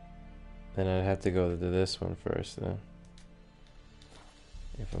I'd have to go to this one first then.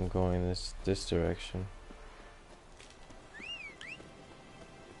 If I'm going this direction.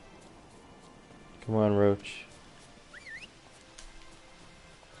 Come on, Roach.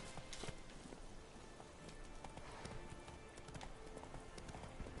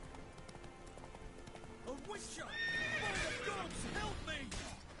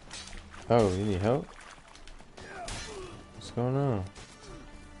 Oh, you need help? What's going on?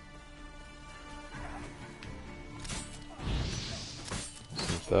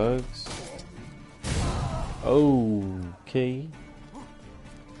 Some thugs. Okay.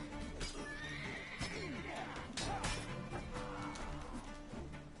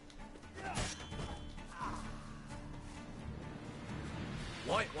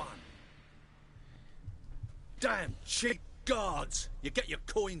 White one. Damn cheap guards. You get your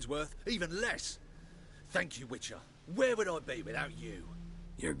coins worth, even less. Thank you, Witcher. Where would I be without you?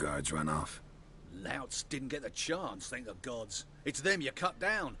 Your guards run off. Louts didn't get the chance, thank the gods. It's them you cut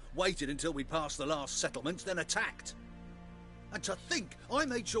down, waited until we passed the last settlements, then attacked. And to think I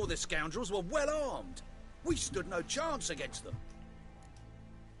made sure the scoundrels were well armed. We stood no chance against them.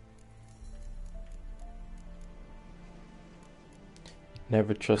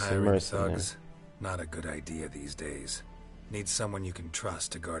 Never trust a Hiring mercenary. thugs, not a good idea these days. Need someone you can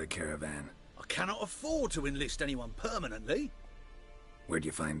trust to guard a caravan. I cannot afford to enlist anyone permanently. Where'd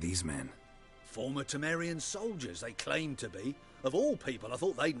you find these men? Former Temerian soldiers, they claim to be. Of all people, I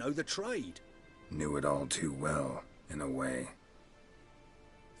thought they'd know the trade. Knew it all too well, in a way.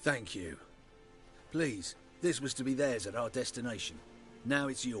 Thank you. Please, this was to be theirs at our destination. Now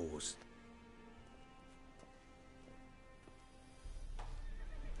it's yours.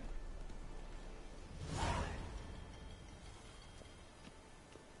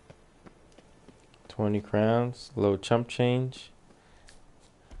 $20 crowns, low chump change.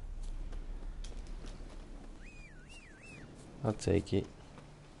 I'll take it.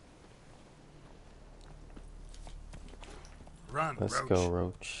 Let's go,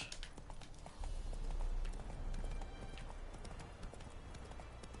 Roach.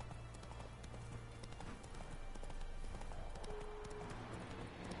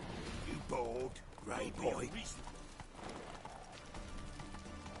 You bored, grey boy?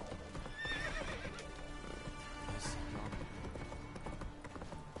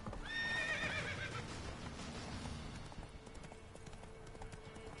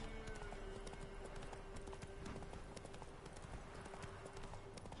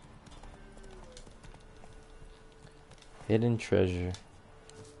 Hidden treasure.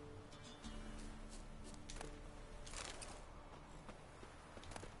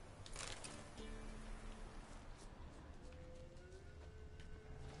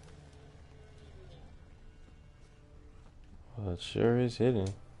 Well, it sure is hidden.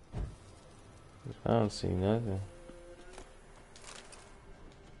 I don't see nothing.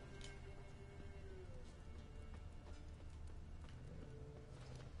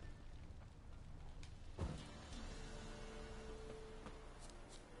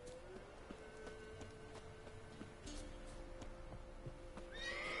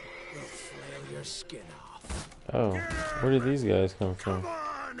 We'll flail your skin off. Oh, where did these guys come from? Come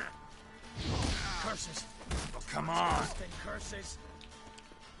on! Curses. Oh, come on! Been curses.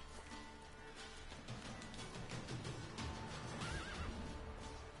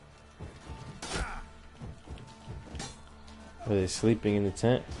 Are they sleeping in the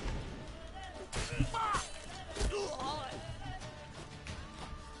tent?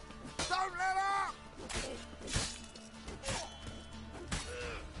 Don't let up!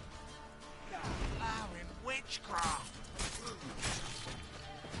 Allowing witchcraft!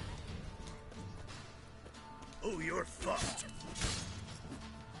 Oh, you're fucked.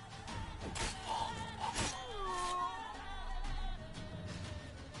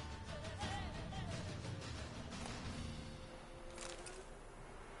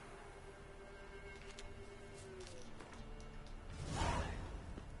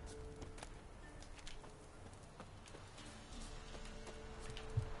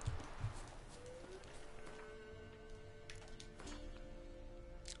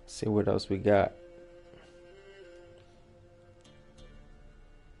 See what else we got.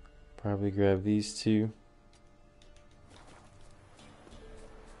 Probably grab these two.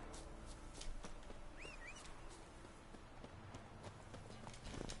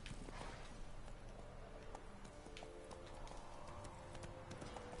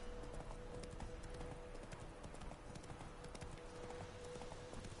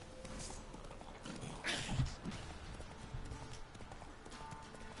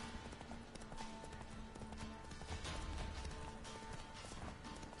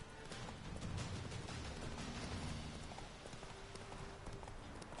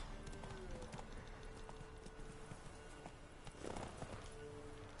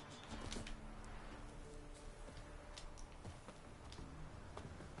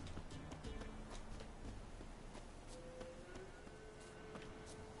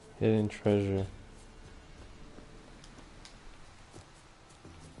 Hidden treasure.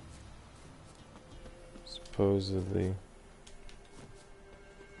 Supposedly.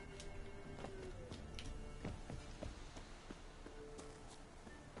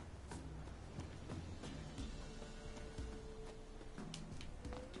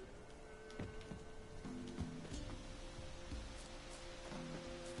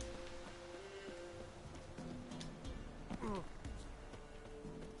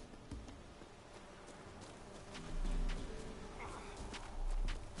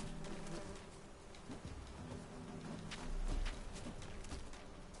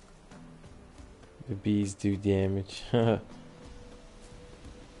 The bees do damage.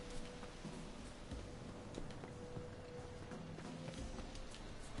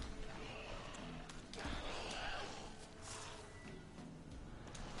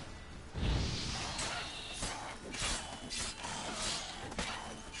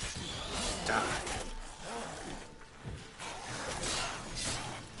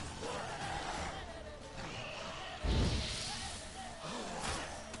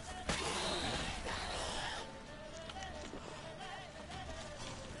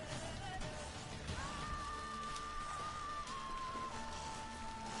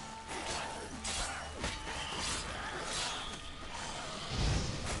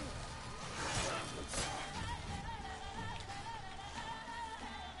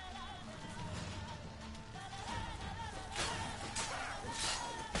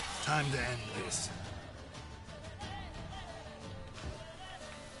 Time to end this.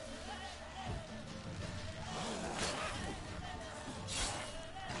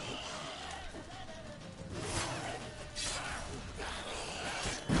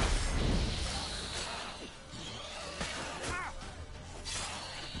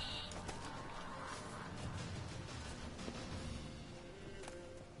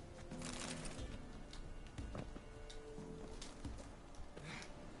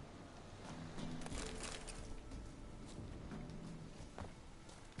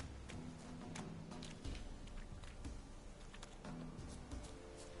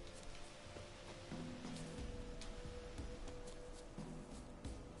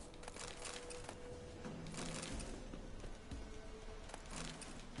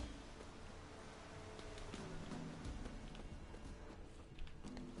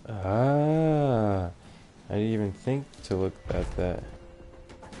 think to look at that.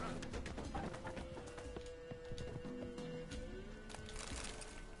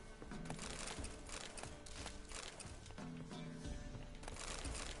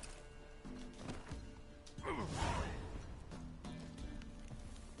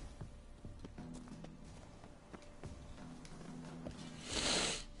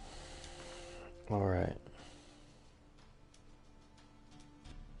 Alright.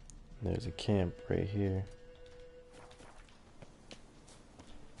 There's a camp right here.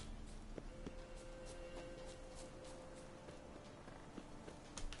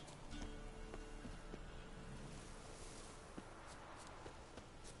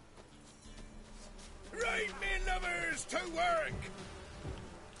 Right, me lovers, to work!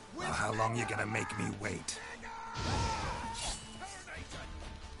 Well, how long you gonna make me wait?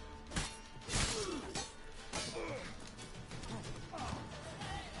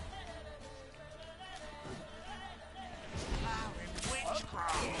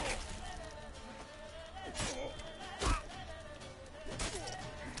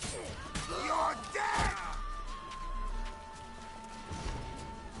 You're dead!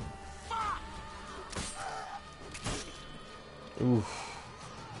 Oof.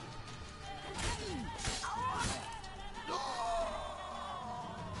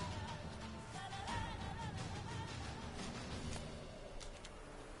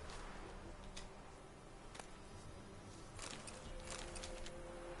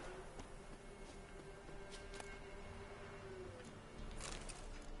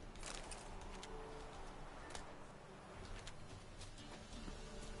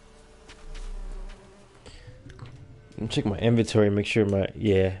 I'm checking my inventory, make sure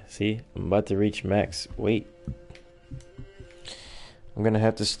see, I'm about to reach max weight. I'm gonna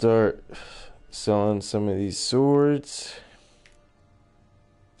have to start selling some of these swords.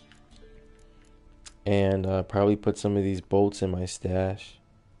 And probably put some of these bolts in my stash.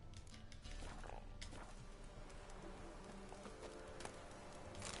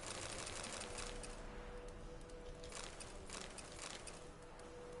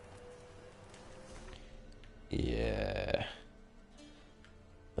 Yeah.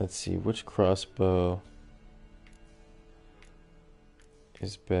 Let's see, which crossbow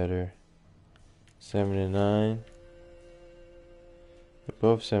is better? 7 to 9. They're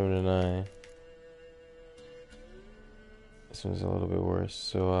both 7 to 9. This one's a little bit worse,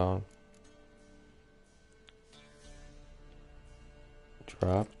 so I'll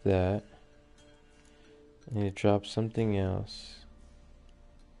drop that. I need to drop something else.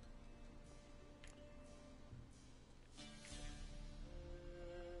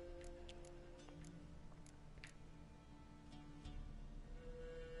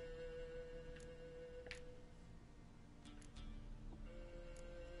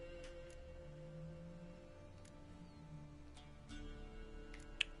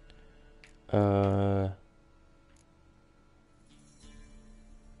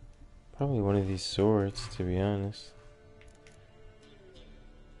 Probably one of these swords, to be honest.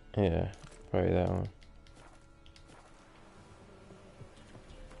 Yeah, probably that one.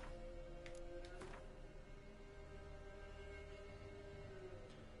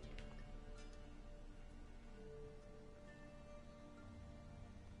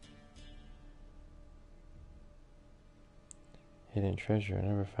 Hidden treasure, I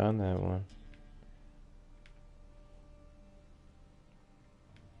never found that one.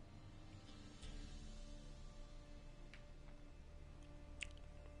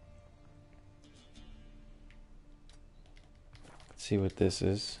 Let's see what this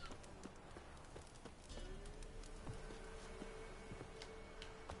is.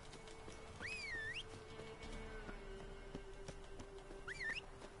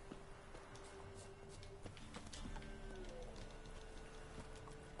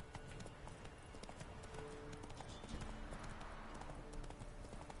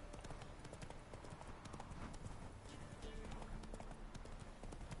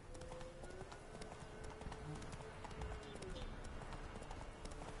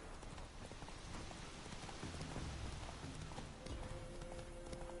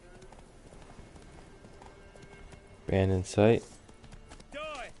 Abandoned site.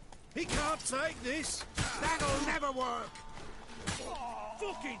 Die! He can't take this! That'll never work!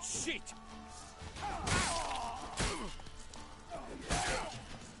 Fucking shit!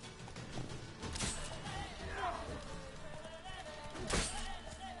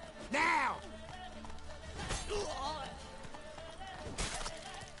 Now!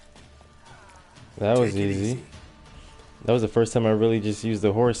 That was easy. That was the first time I really just used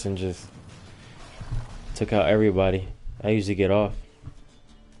the horse and just took out everybody. I usually get off.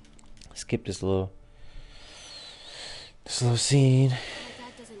 Skip this little slow scene. My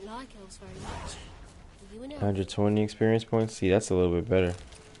dad doesn't like elves very much. Are you an elf? 120 experience points. See, that's a little bit better.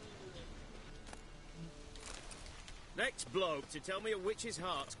 Next bloke to tell me a witch's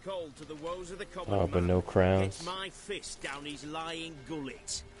heart's cold to the woes of the common Oh, but man. no crowns. Gets my fist down his lying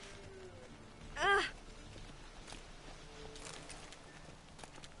gullet.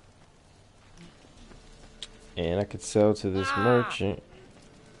 And I could sell to this merchant.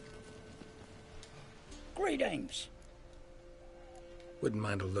 Greetings. Wouldn't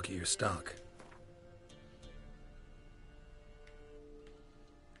mind a look at your stock.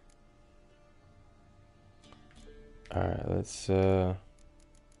 Alright, let's do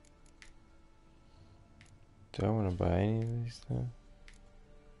I want to buy any of these stuff?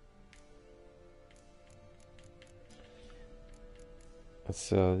 Let's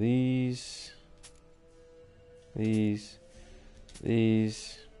sell these, these,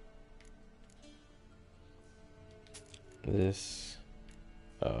 this.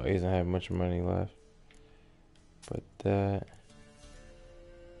 Oh, he doesn't have much money left. But that.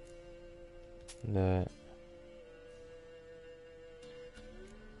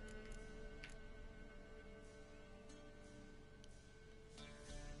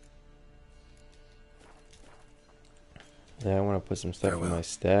 Yeah, I want to put some stuff in my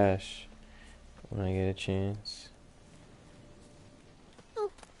stash when I get a chance.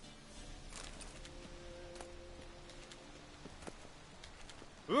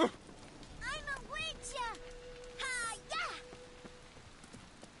 I'm a witcher! Hi-ya!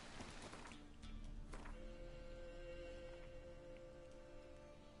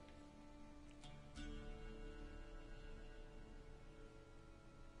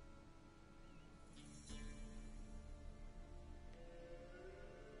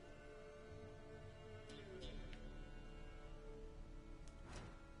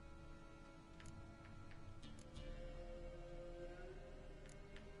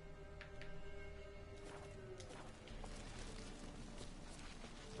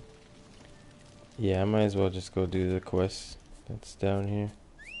 Yeah, I might as well just go do the quest that's down here.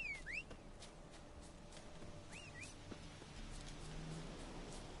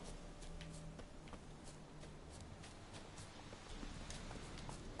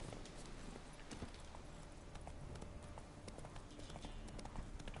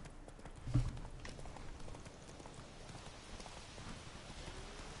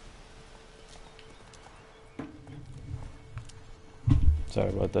 Sorry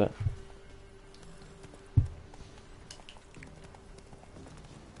about that.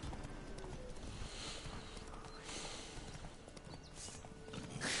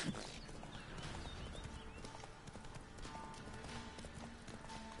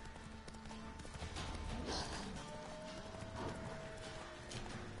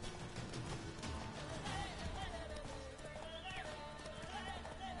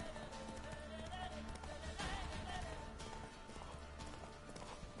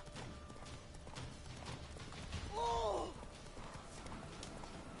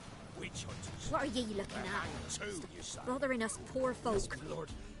 What are ye looking at? Bothering us poor folk.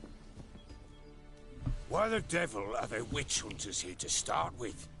 Why the devil are there witch hunters here to start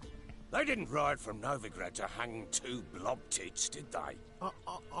with? They didn't ride from Novigrad to hang two blob tits, did they?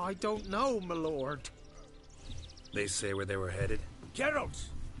 I don't know, my lord. They say where they were headed? Geralt!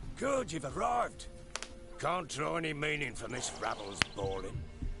 Good, you've arrived. Can't draw any meaning from this rabble's bawling.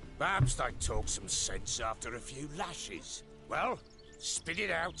 Perhaps they talk some sense after a few lashes. Well, spit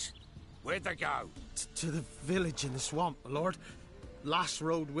it out. Where'd they go? To the village in the swamp, my lord. Lass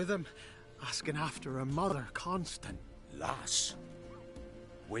rode with him, asking after her mother, Constant. Lass?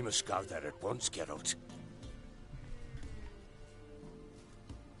 We must go there at once, Geralt.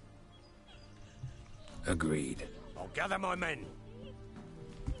 Agreed. I'll gather my men.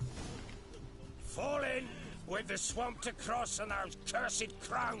 Fall in with the swamp to cross and those cursed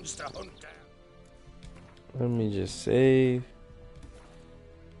crowns to hunt down. Let me just save.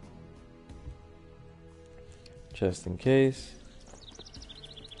 Just in case.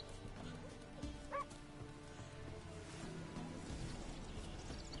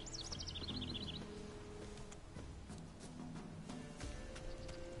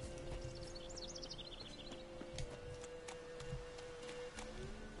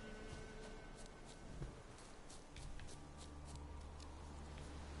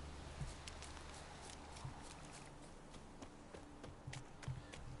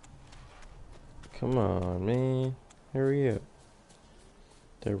 Come on, man. Hurry up.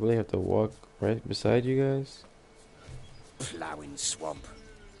 Do I really have to walk right beside you guys? Ploughing swamp.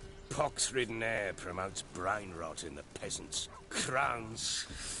 Pox-ridden air promotes brain rot in the peasants. Crowns,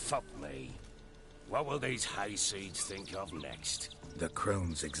 fuck me. What will these hayseeds think of next? The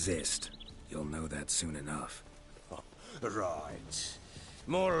crones exist. You'll know that soon enough. Right.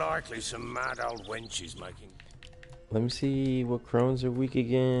 More likely some mad old wenches making... Let me see what crones are weak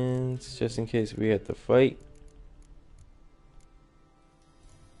against, just in case we have to fight.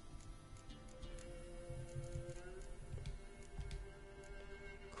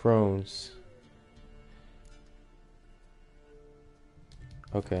 Crones.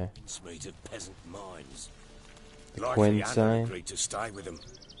 Okay. Smeet of peasant minds. The Likely Quinn Anna sign. agreed to stay with them.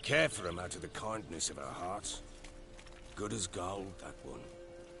 Care for them out of the kindness of her heart. Good as gold, that one.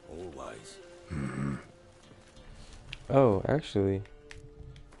 Always. Oh, actually,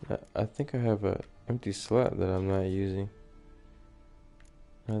 I think I have a empty slot that I'm not using.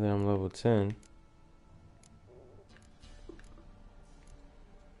 Now that I'm level 10.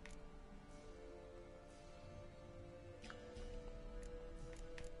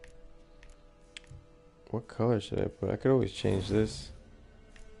 What color should I put? I could always change this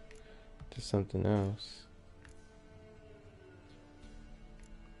to something else.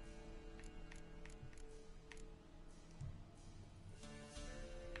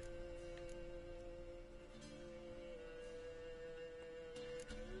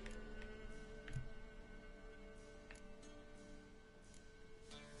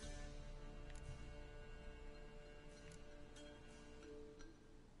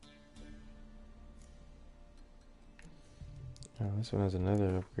 Oh, this one has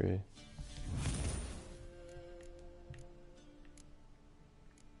another upgrade.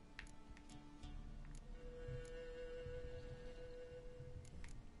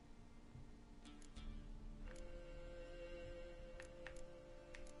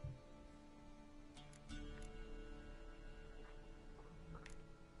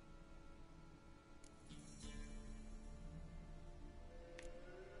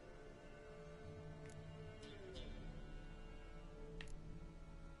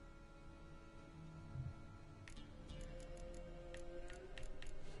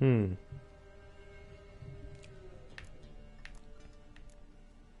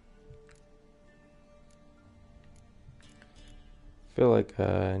 Feel like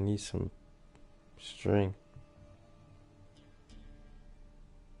I need some string.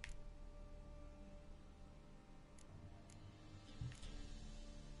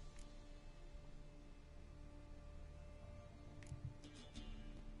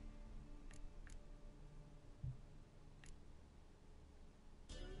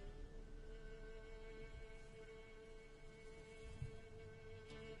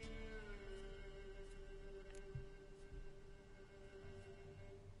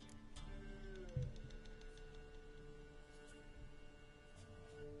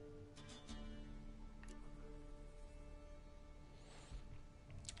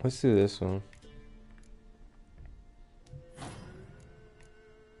 Let's do this one.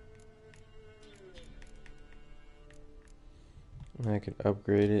 I could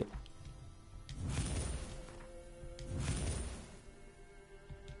upgrade it.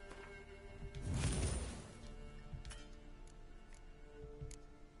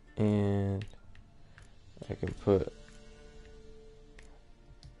 And I can put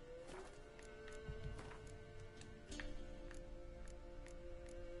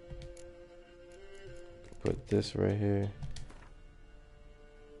this right here.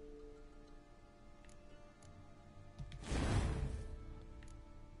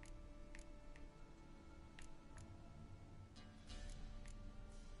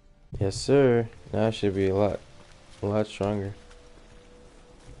 Yes, sir. Now it should be a lot stronger.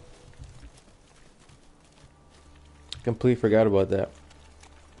 Completely forgot about that.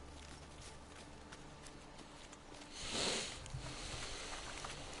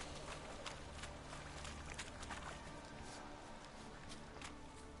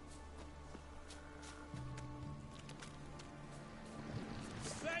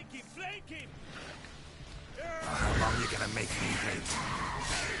 Flank him! How long you gonna make me wait?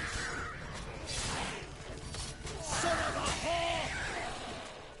 Son of a whore!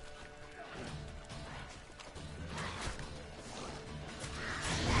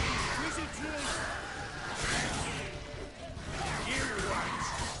 You want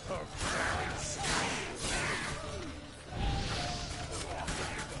her prize!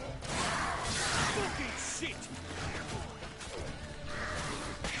 Fucking shit!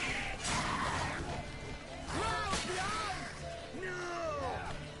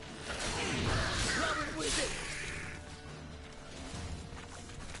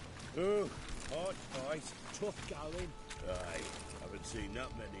 Oh, hard fight, tough going. Aye, haven't seen that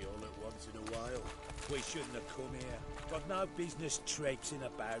many all at once in a while. We shouldn't have come here. Got no business traipsing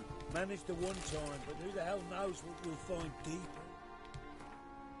about. Managed the one time, but who the hell knows what we'll find deeper.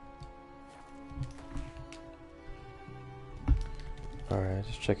 Alright,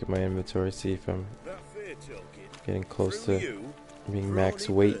 just checking my inventory, see if I'm That fear talking. getting close Through to you, being max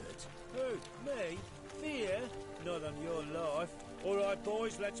Brawny weight. bird. Who? Me? Fear? Not on your life. Alright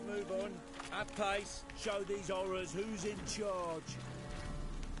boys, let's move on. At pace, show these horrors who's in charge.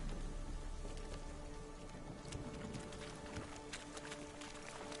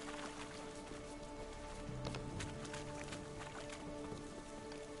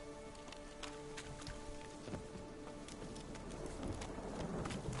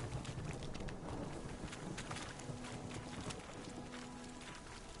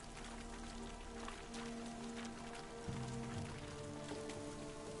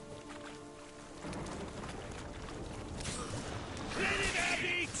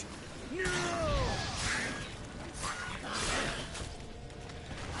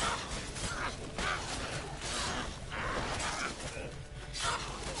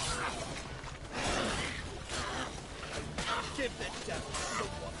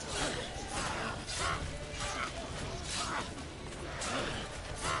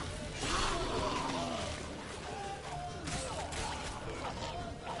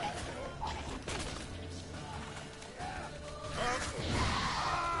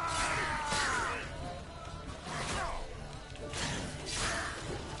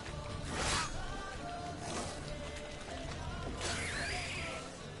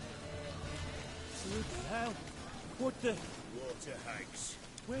 What the? Water hags.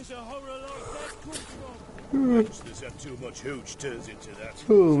 Where's a horror like that come from? Monsters have too much hooch turns into that.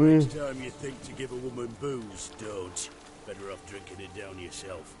 Oh, So man. next time you think to give a woman booze, don't. Better off drinking it down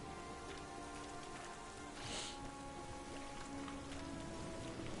yourself.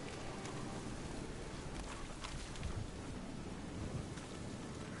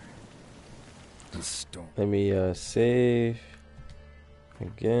 The storm. Let me save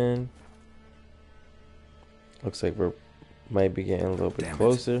again. Looks like we're might be getting a little bit Damn it.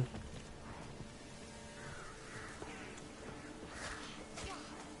 closer.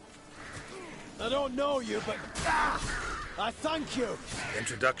 I don't know you, but I thank you.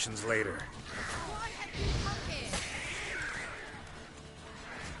 Introductions later.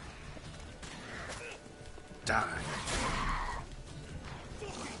 Die.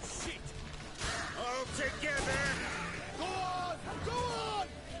 Shit! All together! Go on! Go on!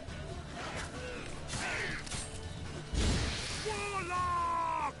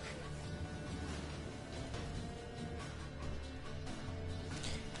 Warlock!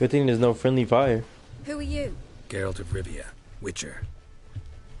 Good thing there's no friendly fire. Who are you? Geralt of Rivia, Witcher.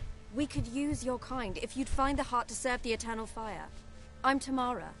 We could use your kind if you'd find the heart to serve the eternal fire. I'm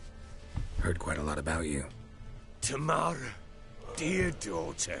Tamara. Heard quite a lot about you. Tamara, dear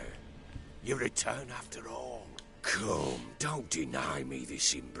daughter, you return after all. Come, don't deny me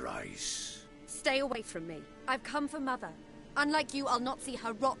this embrace. Stay away from me. I've come for Mother. Unlike you, I'll not see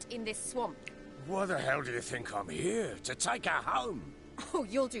her rot in this swamp. Why the hell do you think I'm here? To take her home? Oh,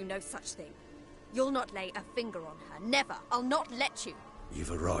 you'll do no such thing. You'll not lay a finger on her. Never. I'll not let you. You've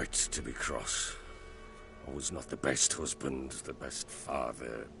a right to be cross. I was not the best husband, the best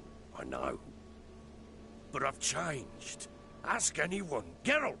father, I know. But I've changed. Ask anyone.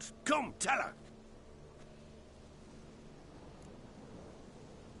 Geralt, come, tell her.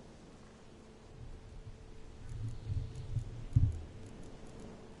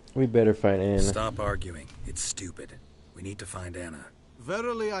 We better find Anna. Stop arguing. It's stupid. We need to find Anna.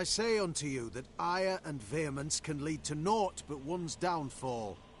 Verily I say unto you that ire and vehemence can lead to naught but one's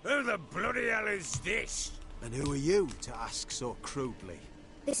downfall. Who the bloody hell is this? And who are you to ask so crudely?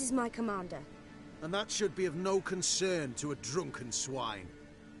 This is my commander. And that should be of no concern to a drunken swine.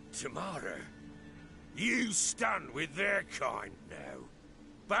 Tamara, you stand with their kind now.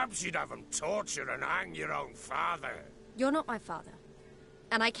 Perhaps you'd have them torture and hang your own father. You're not my father.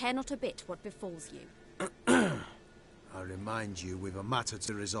 And I care not a bit what befalls you. I remind you we've a matter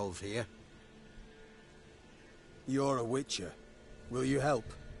to resolve here. You're a witcher. Will you help?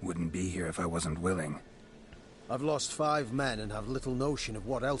 Wouldn't be here if I wasn't willing. I've lost 5 men and have little notion of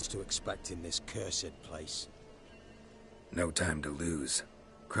what else to expect in this cursed place. No time to lose.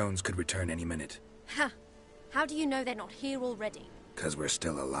 Crones could return any minute. Ha! How do you know they're not here already? 'Cause we're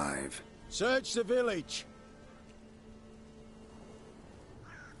still alive. Search the village!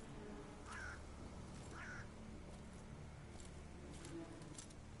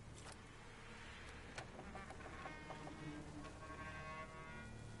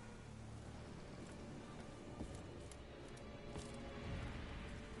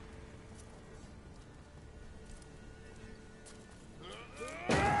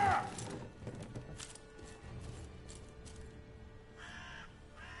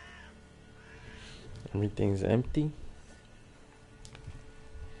 Everything's empty.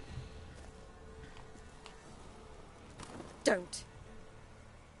 Don't.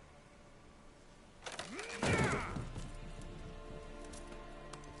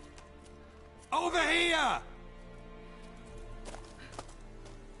 Over here!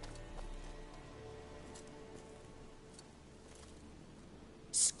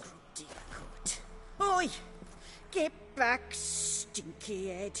 Scrubby good. Oi! Get back, stinky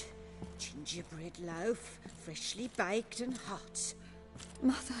head. Gingerbread loaf, freshly baked and hot.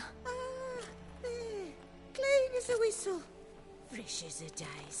 Mother. Ah, there. Clean as a whistle. Fresh as a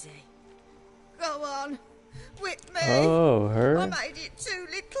daisy. Go on. Whip me. Oh, her? I made it too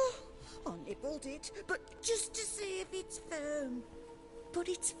little. I nibbled it, but just to see if it's firm. But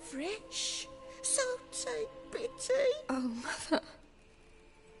it's fresh. So take pity. Oh, Mother.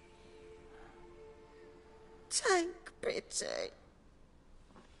 Take pity.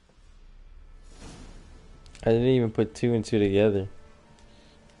 I didn't even put two and two together.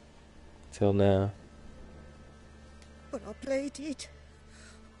 Till now. But I pleaded.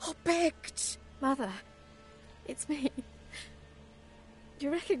 I begged. Mother, it's me. Do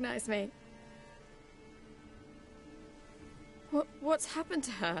you recognize me? What's happened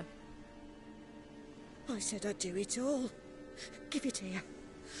to her? I said I'd do it all. Give it here.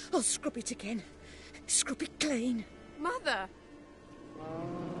 I'll scrub it again. Scrub it clean. Mother!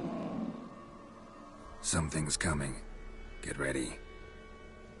 Something's coming. Get ready.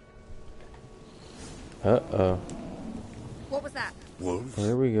 Uh-oh. What was that? Wolves?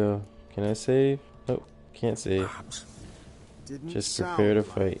 Here we go. Can I save? Nope. Can't save. Didn't Just sound prepare to like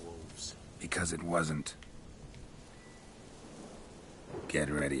fight. wolves. Because it wasn't. Get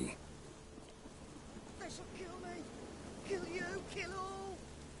ready. They shall kill me. Kill you. Kill all.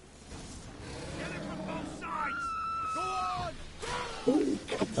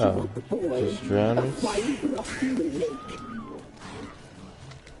 Oh, just drowners?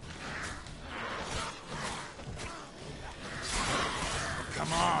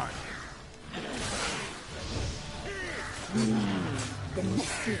 Come on! The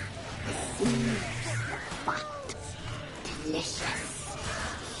messy, the seamy, the fat, delicious.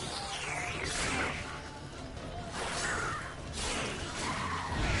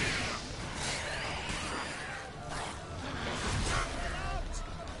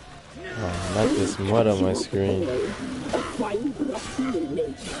 Oh, not this mud on my screen.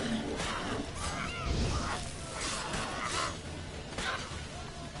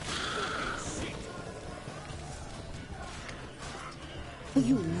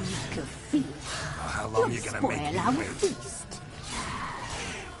 You make a feast. How long are you gonna make Spoil me our wait? feast.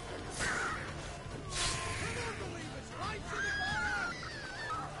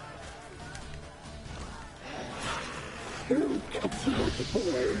 Look at you,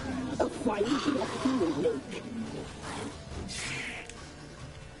 boy. A fine broth you will make.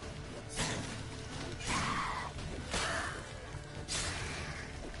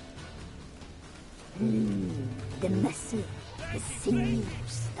 The muscle, the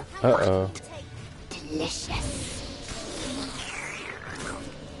sinews, the Uh-oh. fat. Delicious.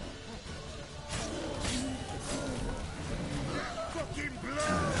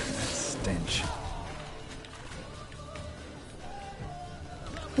 Stench.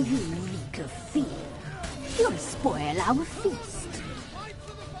 You make a fear. You'll spoil our feast.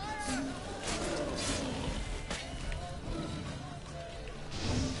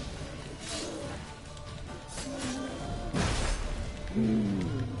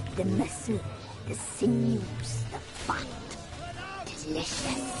 The muscle, the sinews, the fat.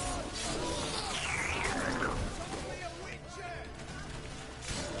 Delicious.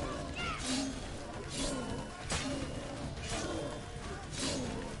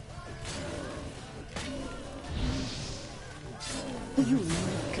 You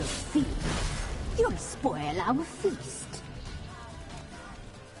make a fear. You'll spoil our feast.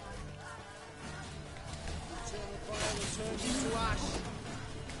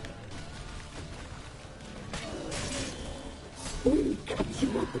 We'll cut you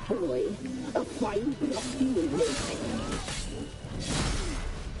up, boy. A fine broth you will make.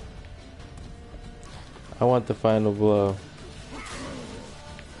 I want the final blow.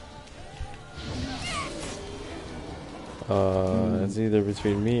 It's either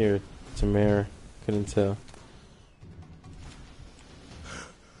between me or Tamara. Couldn't tell.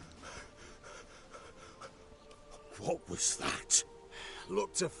 What was that?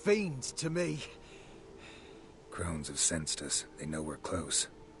 Looked a fiend to me. Crones have sensed us. They know we're close.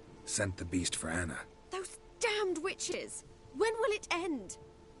 Sent the beast for Anna. Those damned witches! When will it end?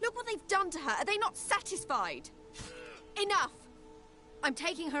 Look what they've done to her. Are they not satisfied? Enough! I'm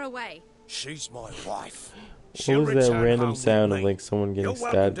taking her away. She's my wife. What was that random sound of like someone getting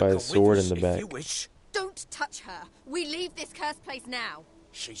stabbed by a sword in the back? Don't touch her. We leave this cursed place now.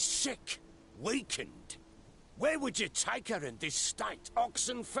 She's sick, weakened. Where would you take her in this state?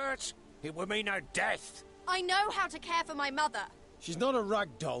 Oxenfurt? It would mean her death. I know how to care for my mother. She's not a rag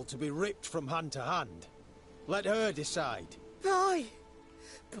doll to be ripped from hand to hand. Let her decide. Bye.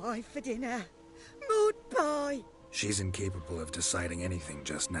 Bye for dinner. Mood bye. She's incapable of deciding anything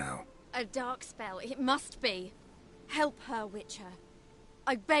just now. A dark spell, it must be. Help her, Witcher.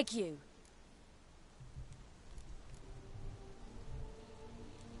 I beg you.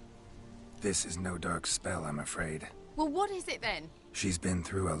 This is no dark spell, I'm afraid. Well, what is it then? She's been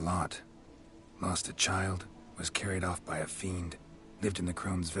through a lot. Lost a child, was carried off by a fiend, lived in the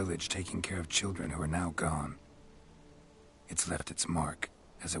crone's village taking care of children who are now gone. It's left its mark,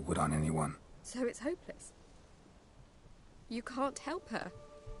 as it would on anyone. So it's hopeless. You can't help her.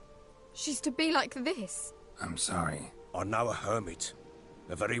 She's to be like this. I'm sorry. I know a hermit.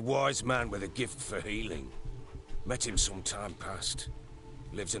 A very wise man with a gift for healing. Met him some time past.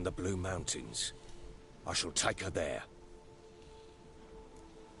 Lives in the Blue Mountains. I shall take her there.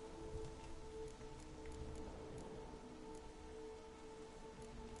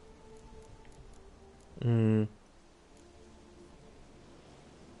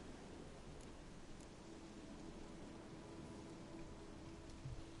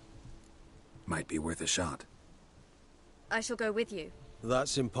 Might be worth a shot. I shall go with you.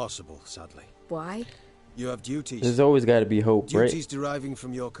 That's impossible, sadly. Why? You have duties. There's always got to be hope, right? Duties deriving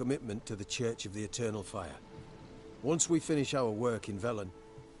from your commitment to the Church of the Eternal Fire. Once we finish our work in Velen,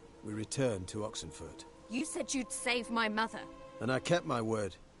 we return to Oxenfurt. You said you'd save my mother. And I kept my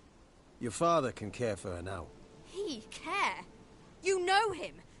word. Your father can care for her now. He care? You know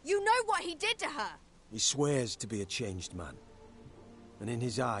him. You know what he did to her. He swears to be a changed man. And in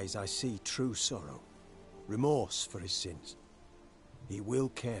his eyes I see true sorrow. Remorse for his sins. He will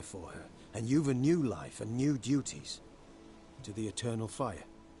care for her. And you've a new life and new duties. To the Eternal Fire.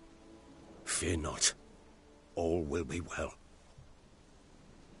 Fear not. All will be well.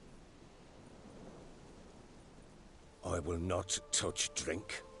 I will not touch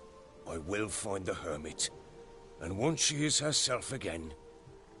drink. I will find the hermit. And once she is herself again,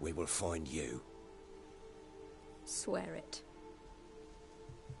 we will find you. Swear it.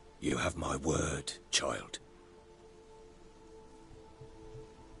 You have my word, child.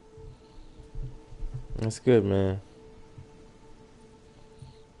 That's good, man.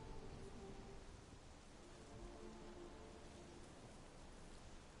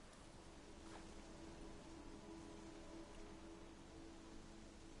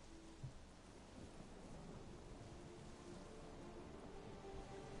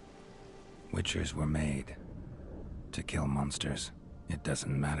 Witchers were made to kill monsters. It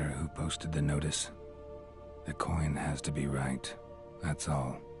doesn't matter who posted the notice. The coin has to be right. That's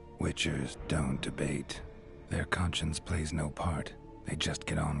all. Witchers don't debate. Their conscience plays no part. They just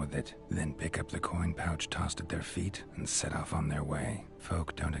get on with it, then pick up the coin pouch tossed at their feet and set off on their way.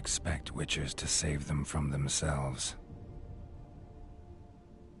 Folk don't expect Witchers to save them from themselves.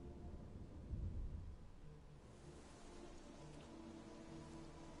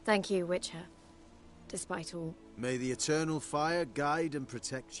 Thank you, Witcher. Despite all. May the Eternal Fire guide and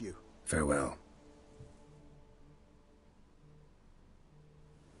protect you. Farewell.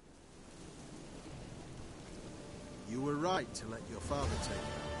 You were right to let your father take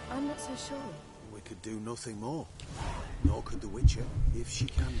her. I'm not so sure. We could do nothing more. Nor could the Witcher, if she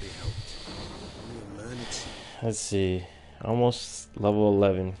can be helped. We'll learn it. Let's see. Almost level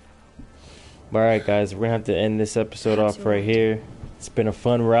 11. Alright, guys. We're going to have to end this episode off right here. It's been a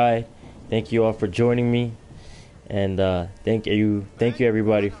fun ride. Thank you all for joining me. And thank you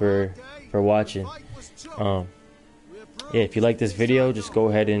everybody for watching. Yeah, if you like this video, just go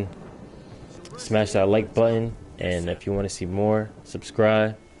ahead and smash that like button. And if you want to see more,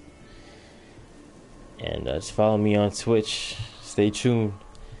 subscribe. And just follow me on Twitch. Stay tuned.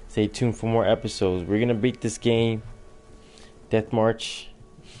 Stay tuned for more episodes. We're gonna beat this game. Death March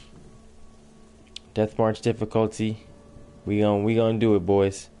difficulty. We gonna do it,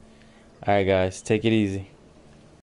 boys. Alright, guys. Take it easy.